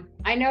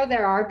 I know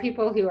there are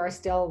people who are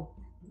still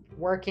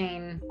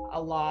working a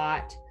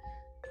lot.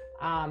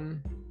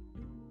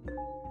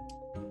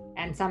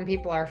 And some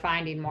people are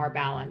finding more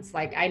balance.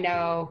 Like, I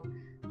know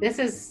this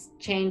is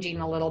changing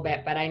a little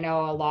bit, but I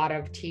know a lot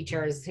of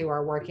teachers who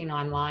are working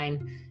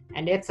online,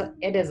 and it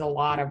is a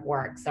lot of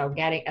work. So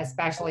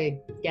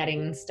especially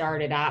getting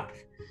started up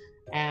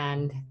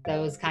and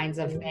those kinds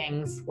of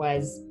things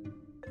was,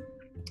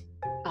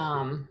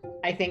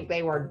 I think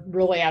they were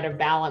really out of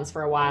balance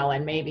for a while,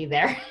 and maybe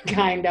they're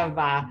kind of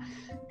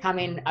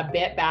coming a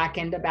bit back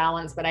into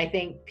balance, but I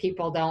think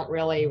people don't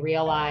really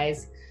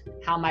realize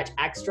how much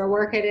extra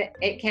work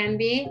it can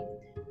be.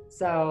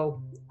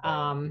 So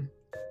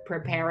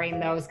preparing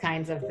those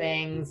kinds of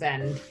things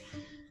and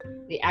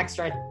the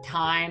extra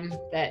time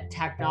that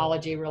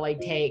technology really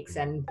takes,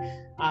 and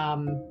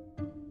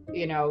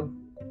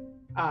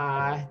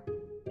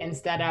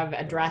instead of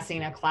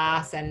addressing a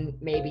class and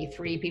maybe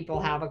 3 people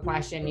have a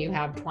question, you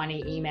have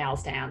 20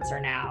 emails to answer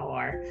now,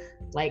 or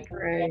like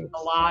there's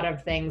a lot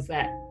of things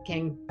that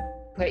can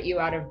put you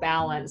out of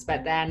balance,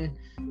 but then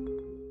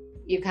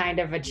you kind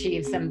of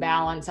achieve some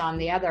balance on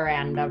the other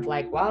end of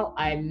like, well,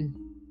 I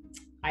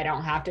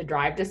don't have to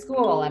drive to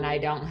school, and I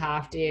don't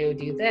have to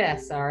do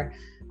this, or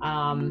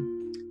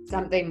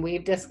something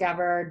we've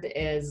discovered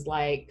is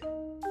like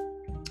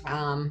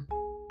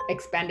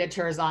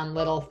expenditures on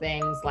little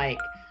things like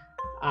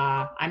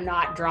I'm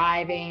not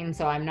driving,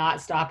 so I'm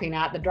not stopping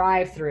at the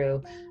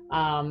drive-through.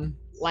 I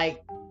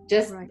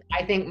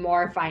think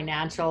more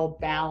financial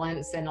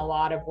balance in a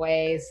lot of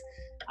ways.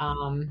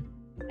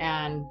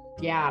 And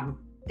yeah,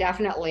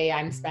 definitely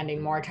I'm spending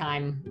more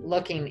time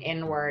looking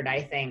inward,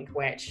 I think,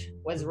 which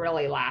was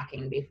really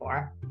lacking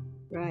before.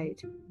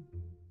 Right.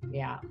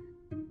 Yeah.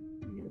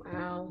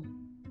 Wow.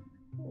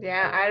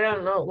 Yeah, I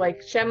don't know.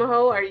 Like,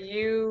 Shemaho, are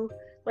you,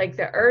 like,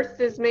 the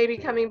earth is maybe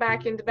coming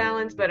back into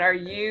balance, but are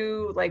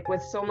you, like,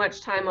 with so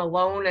much time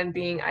alone and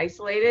being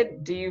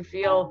isolated, do you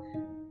feel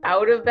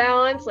out of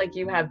balance? Like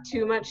you have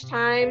too much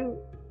time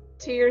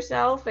to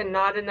yourself and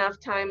not enough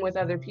time with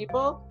other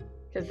people?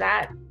 Because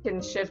that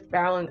can shift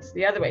balance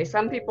the other way.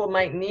 Some people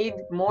might need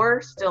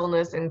more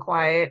stillness and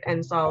quiet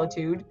and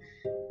solitude,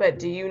 but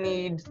do you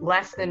need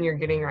less than you're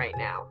getting right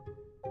now?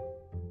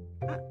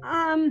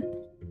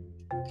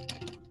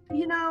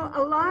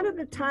 A lot of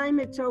the time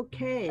it's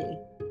okay.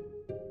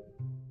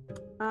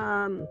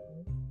 And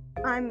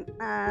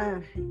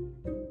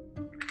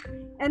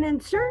in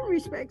certain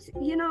respects,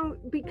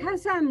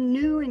 because I'm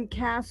new in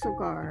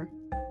Castlegar,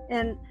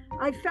 and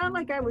I felt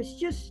like I was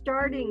just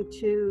starting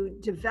to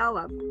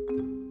develop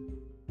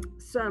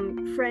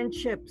some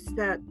friendships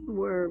that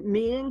were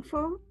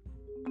meaningful,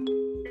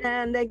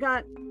 and they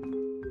got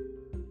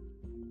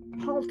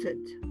halted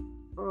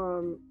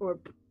or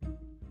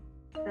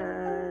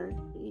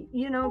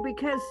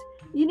because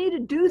you need to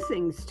do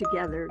things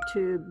together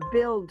to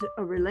build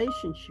a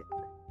relationship.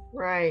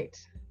 Right.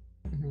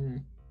 Mm-hmm.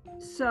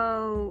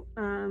 So,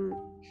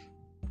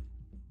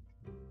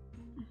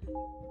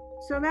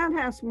 so that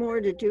has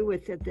more to do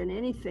with it than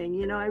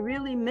anything. I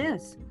really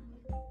miss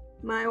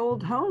my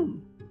old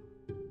home.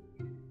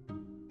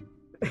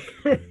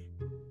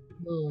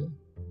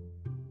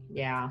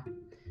 Yeah.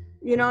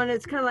 And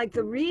it's kind of like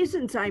the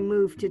reasons I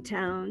moved to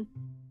town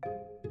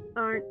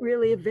aren't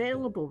really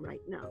available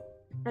right now.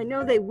 I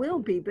know they will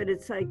be, but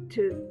it's like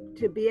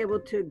to be able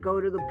to go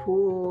to the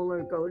pool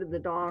or go to the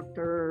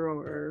doctor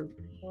or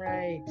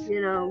Right.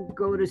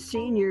 Go to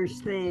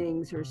seniors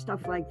things or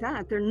stuff like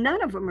that.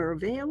 None of them are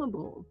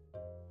available.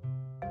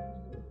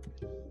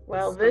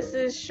 Well, this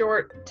is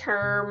short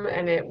term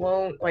and it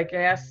won't,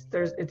 yes,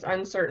 it's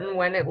uncertain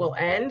when it will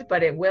end,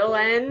 but it will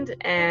end,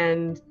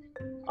 and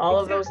all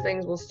of those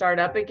things will start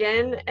up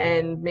again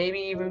and maybe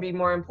even be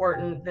more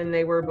important than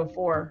they were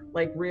before,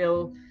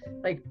 real,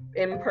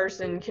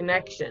 in-person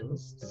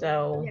connections.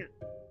 So yeah.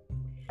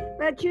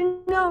 But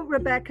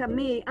Rebecca,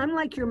 I'm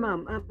like your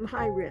mom. I'm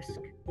high risk.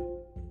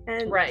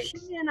 And right.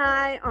 She and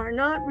I are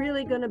not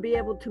really going to be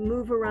able to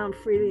move around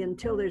freely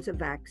until there's a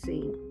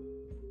vaccine,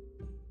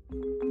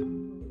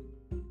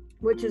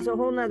 which is a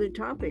whole nother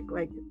topic,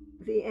 like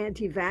the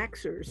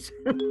anti-vaxxers.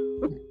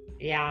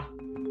 Yeah.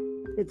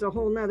 It's a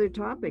whole nother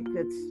topic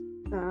that's,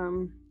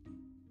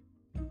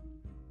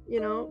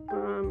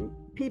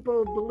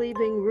 people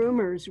believing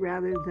rumors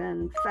rather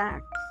than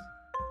facts.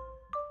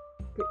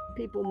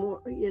 People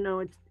more,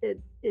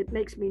 it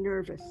makes me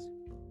nervous.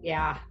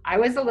 Yeah, I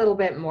was a little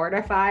bit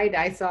mortified.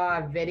 I saw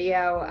a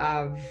video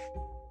of,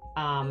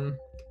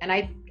 and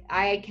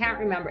I can't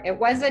remember. It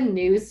was a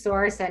news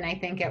source, and I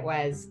think it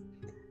was,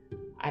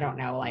 I don't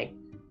know,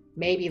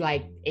 maybe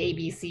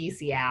ABC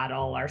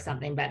Seattle or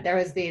something. But there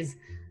was these.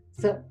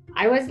 So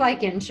I was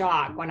in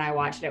shock when I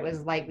watched it. It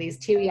was these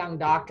two young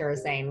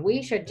doctors saying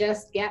we should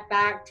just get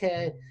back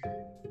to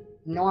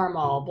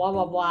normal, blah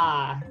blah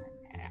blah.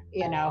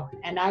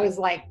 And I was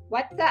like,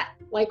 what the,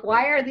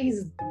 why are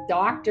these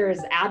doctors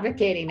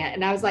advocating it?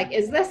 And I was like,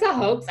 is this a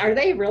hoax? Are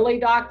they really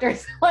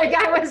doctors?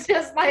 I was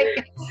just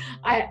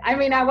I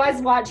mean, I was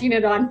watching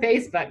it on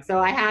Facebook, so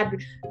I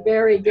had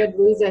very good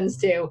reasons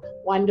to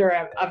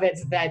wonder of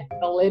its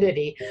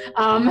validity.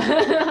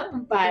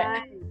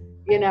 But,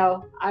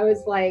 I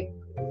was like,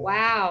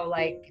 wow,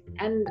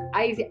 and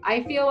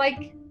I feel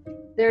like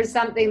there's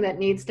something that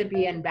needs to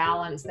be in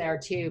balance there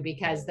too,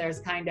 because there's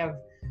kind of,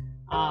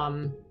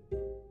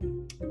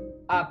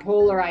 a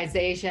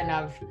polarization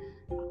of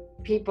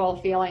people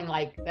feeling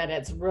that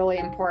it's really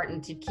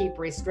important to keep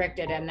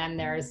restricted, and then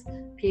there's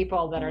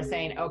people that are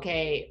saying,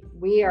 okay,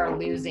 we are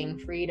losing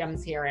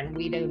freedoms here and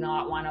we do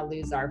not want to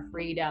lose our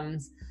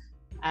freedoms.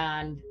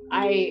 And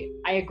I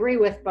agree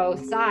with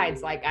both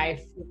sides.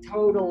 I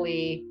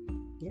totally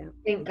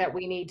think that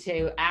we need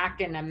to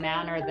act in a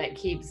manner that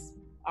keeps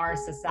our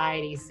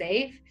society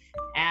safe,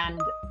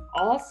 and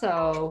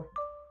also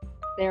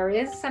there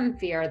is some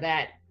fear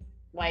that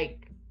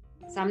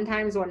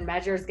sometimes when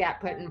measures get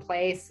put in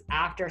place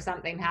after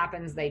something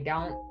happens, they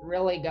don't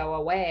really go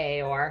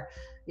away, or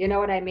you know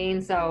what I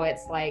mean? So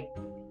it's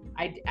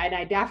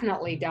I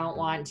definitely don't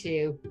want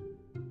to,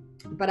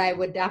 but I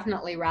would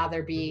definitely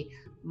rather be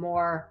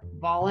more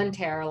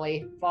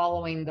voluntarily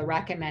following the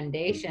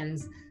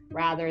recommendations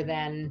rather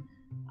than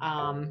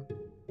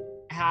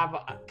have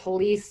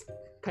police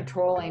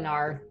patrolling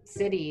our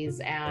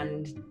cities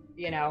and,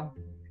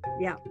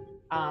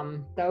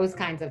 those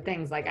kinds of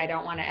things. I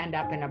don't want to end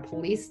up in a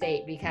police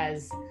state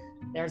because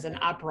there's an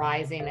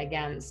uprising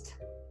against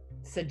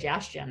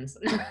suggestions.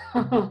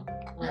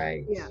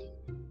 Right.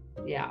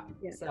 Yeah.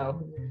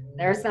 So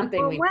there's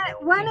something.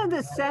 One of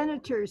the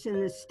senators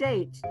in the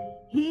States,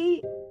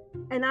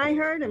 and I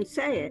heard him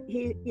say it,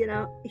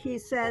 he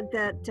said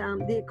that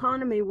the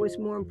economy was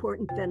more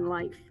important than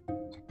life.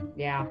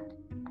 Yeah.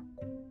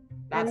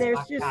 And there's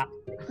just,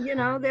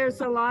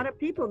 there's a lot of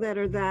people that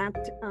are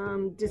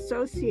that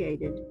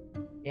dissociated.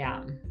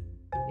 Yeah.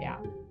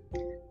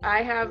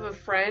 I have a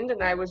friend,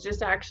 and I was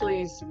just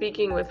actually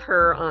speaking with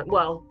her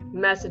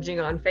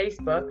messaging on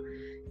Facebook,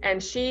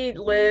 and she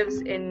lives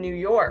in New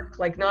York,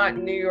 not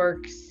New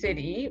York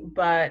City,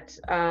 but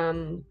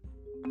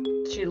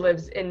she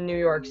lives in New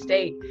York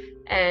State.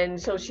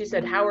 And so she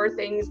said, how are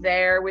things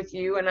there with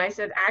you? And I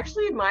said,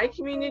 actually, my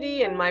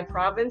community and my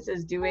province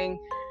is doing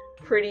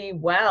pretty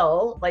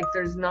well.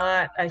 There's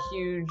not a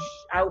huge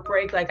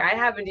outbreak. I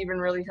haven't even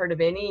really heard of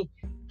any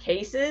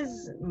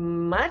cases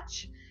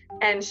much.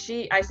 And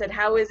I said,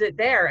 how is it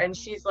there? And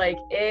she's like,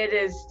 it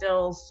is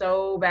still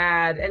so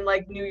bad. And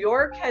New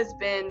York has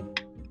been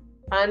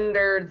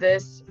under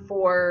this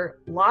for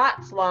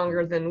lots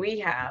longer than we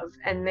have.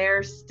 And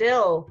they're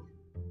still,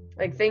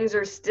 things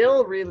are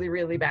still really,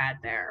 really bad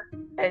there.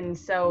 And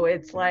so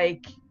it's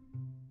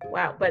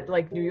wow. But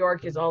New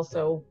York is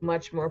also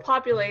much more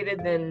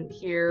populated than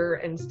here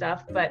and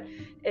stuff. But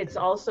it's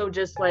also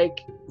just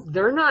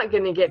they're not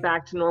going to get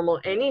back to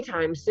normal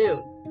anytime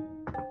soon.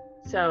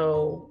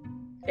 So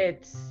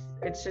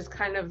it's just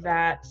kind of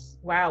that,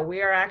 wow,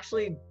 we are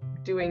actually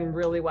doing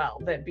really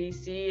well, that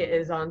BC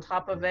is on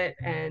top of it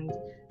and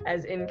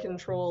as in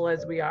control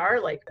as we are,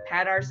 like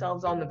pat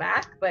ourselves on the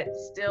back, but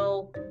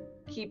still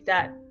keep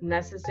that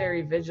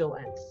necessary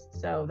vigilance.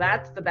 So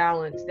that's the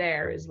balance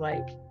there, is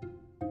like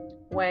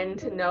when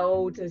to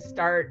know to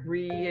start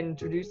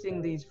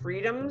reintroducing these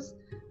freedoms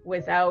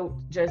without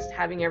just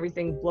having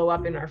everything blow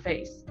up in our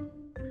face.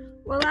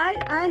 Well,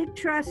 I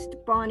trust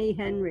Bonnie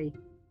Henry.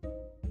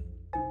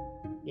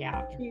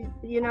 Yeah. She,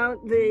 you know,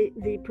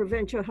 the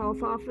provincial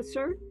health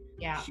officer.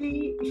 Yeah.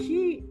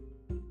 She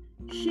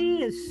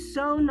is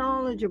so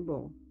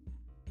knowledgeable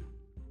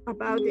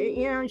about it.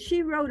 You know,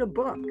 she wrote a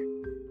book.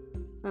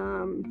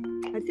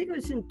 I think it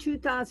was in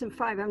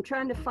 2005. I'm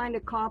trying to find a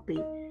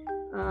copy.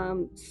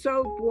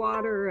 Soap,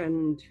 water,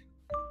 and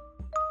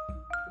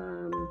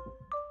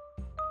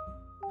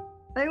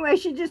anyway,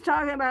 she's just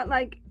talking about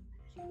like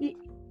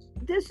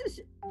this is,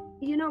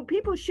 you know,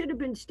 people should have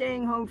been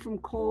staying home from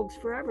colds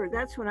forever.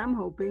 That's what I'm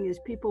hoping, is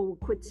people will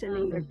quit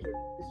sending their kids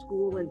to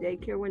school and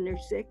daycare when they're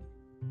sick.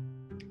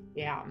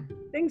 Yeah.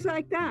 Things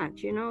like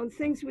that, you know,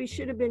 things we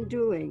should have been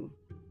doing.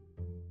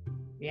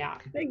 Yeah.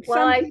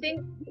 Well, I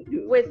think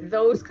with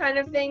those kind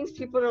of things,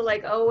 people are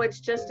like, oh,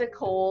 it's just a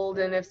cold.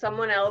 And if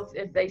someone else,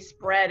 if they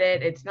spread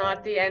it, it's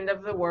not the end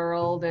of the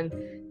world. And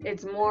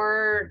it's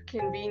more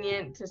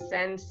convenient to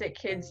send sick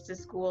kids to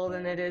school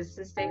than it is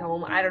to stay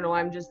home. I don't know.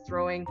 I'm just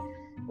throwing,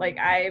 like,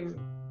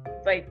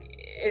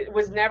 it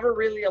was never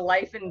really a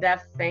life and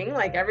death thing.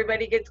 Like,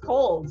 everybody gets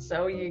colds.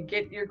 So you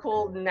get your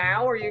cold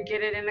now or you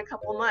get it in a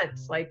couple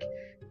months. Like,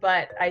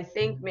 but I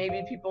think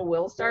maybe people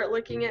will start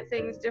looking at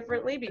things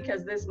differently,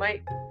 because this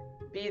might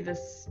be the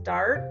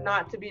start,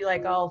 not to be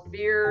like all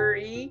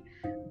fear-y,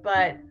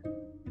 but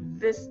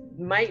this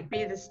might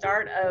be the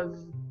start of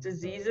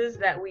diseases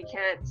that we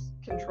can't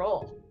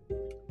control.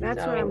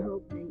 That's what I'm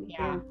hoping.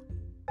 Yeah.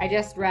 I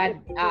just read,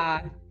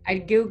 I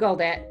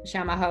Googled it,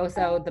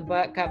 Shamahoso, the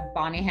book of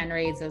Bonnie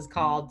Henry's is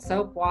called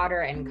Soap, Water,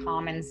 and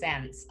Common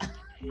Sense.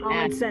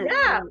 Common sense.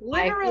 Yeah,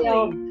 literally. I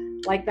feel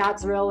like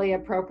that's really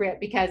appropriate,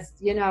 because,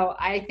 you know,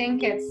 I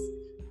think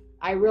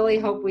I really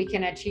hope we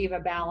can achieve a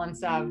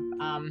balance of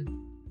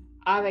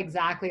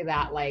exactly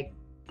that, like,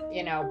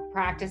 you know,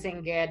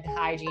 practicing good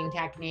hygiene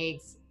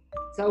techniques,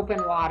 soap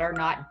and water,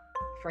 not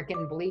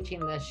freaking bleaching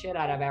the shit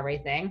out of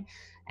everything.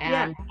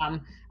 And,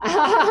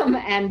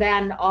 and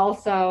then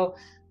also,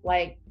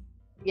 like,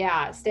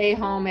 yeah, stay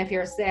home if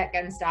you're sick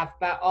and stuff,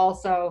 but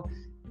also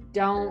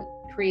don't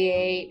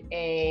create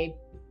a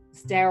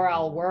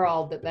sterile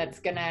world that's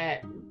gonna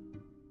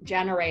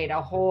generate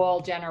a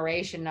whole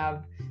generation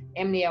of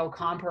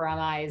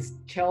immunocompromised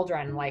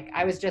children. Like,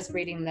 I was just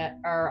reading that,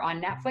 or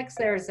on Netflix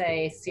there's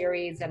a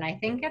series, and I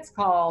think it's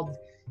called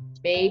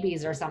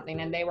Babies or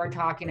something, and they were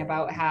talking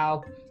about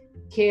how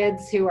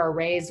kids who are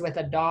raised with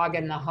a dog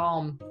in the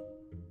home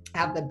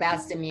have the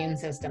best immune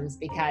systems,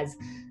 because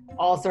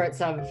all sorts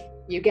of,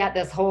 you get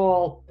this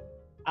whole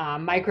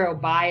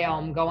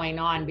microbiome going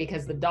on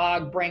because the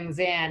dog brings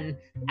in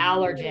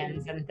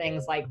allergens and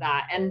things like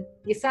that. And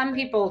some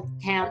people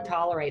can't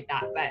tolerate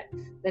that, but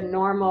the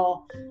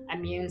normal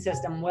immune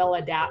system will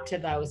adapt to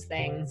those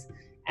things.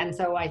 And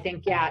so I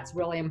think, yeah, it's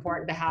really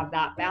important to have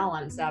that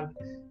balance of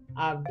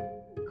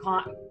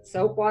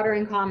soap, water,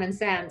 and common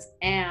sense,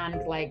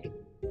 and like,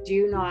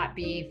 do not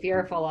be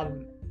fearful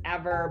of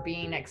ever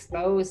being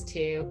exposed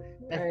to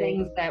the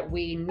things that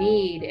we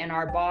need in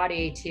our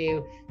body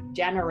to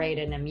generate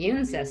an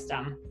immune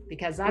system,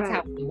 because that's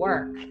how we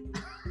work.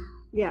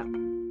 Yeah.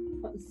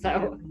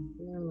 So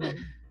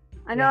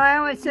I know, I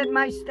always said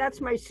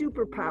that's my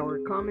superpower,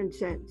 common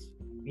sense.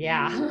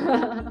 Yeah.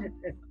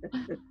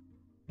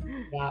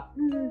 Yeah,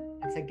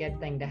 that's a good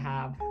thing to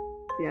have.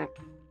 Yeah.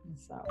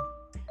 So,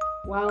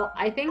 well,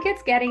 I think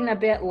it's getting a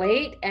bit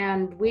late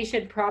and we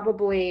should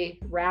probably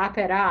wrap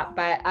it up,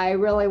 but I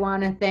really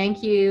want to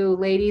thank you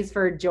ladies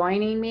for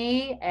joining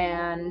me,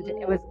 and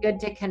it was good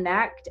to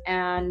connect.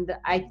 And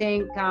I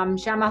think,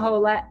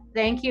 Shamaho,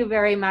 thank you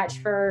very much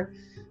for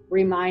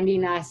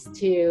reminding us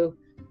to,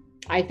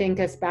 I think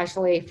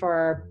especially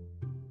for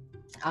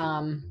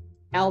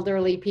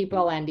elderly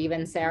people, and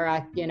even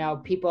Sarah, you know,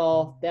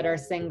 people that are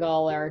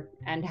single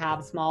and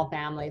have small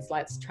families,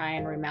 let's try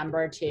and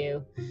remember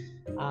to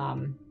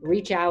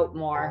reach out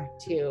more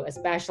to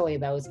especially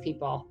those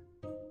people.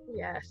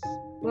 Yes.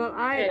 Well,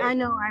 I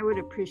know I would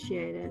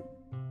appreciate it.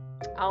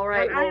 All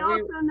right. But I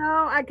also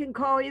know I can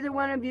call either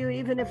one of you,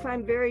 even if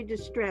I'm very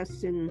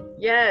distressed. And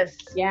yes.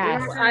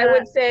 I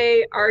would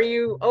say, are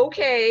you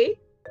okay?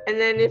 And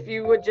then if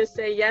you would just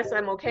say, yes,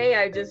 I'm okay,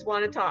 I just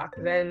want to talk,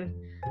 then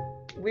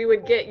we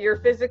would get your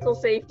physical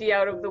safety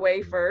out of the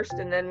way first,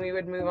 and then we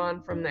would move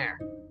on from there.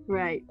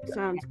 Right.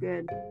 Sounds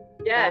good.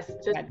 Yes,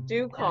 just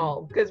do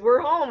call, because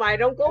we're home. I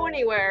don't go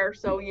anywhere,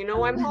 so you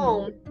know I'm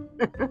home.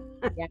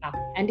 Yeah.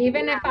 And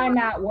even if I'm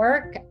at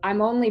work,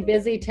 I'm only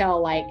busy till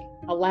like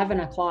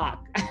 11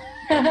 o'clock.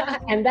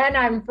 And then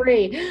I'm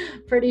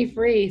pretty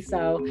free.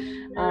 So,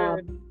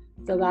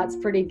 so that's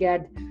pretty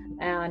good.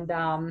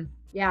 And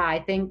yeah, I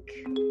think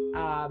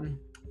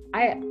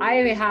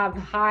I have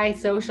high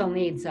social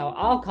needs, so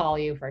I'll call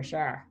you for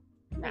sure.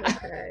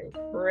 Okay,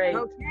 great.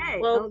 Okay.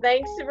 Well,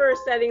 thanks for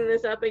setting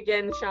this up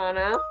again,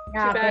 Shawna.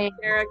 Yeah, Too bad thanks.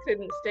 Sarah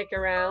couldn't stick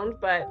around,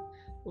 but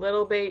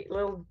little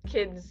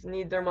kids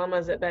need their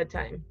mamas at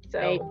bedtime.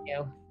 They So,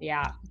 do.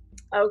 Yeah.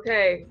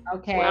 okay.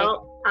 Okay.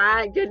 Well,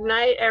 good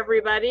night,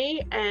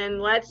 everybody,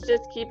 and let's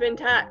just keep in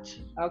touch.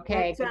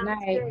 Okay. That Good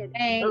sounds night. good.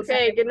 Thanks.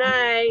 Okay, good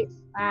night.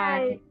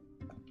 Bye.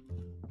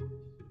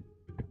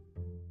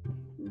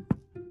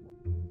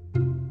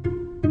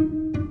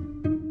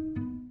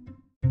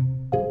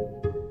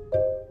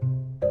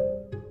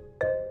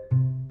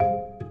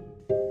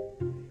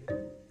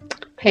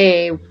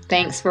 Hey,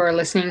 thanks for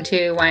listening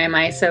to Why Am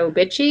I So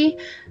Bitchy?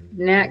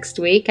 Next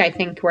week, I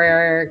think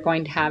we're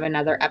going to have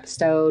another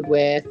episode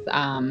with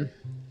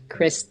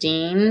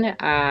Christine,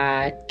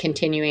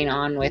 continuing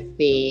on with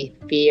the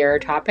fear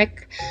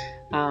topic.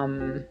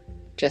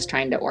 Just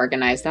trying to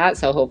organize that,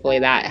 so hopefully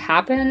that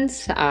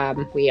happens.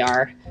 We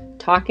are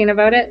talking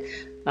about it.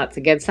 That's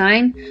a good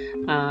sign.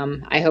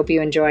 I hope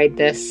you enjoyed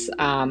this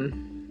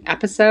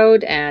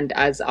episode, and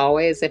as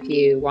always, if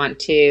you want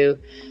to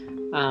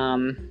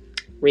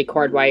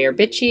record why you're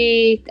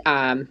bitchy,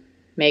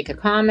 make a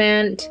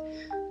comment,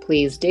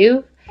 please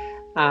do.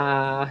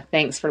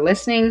 Thanks for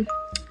listening,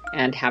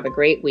 and have a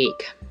great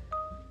week.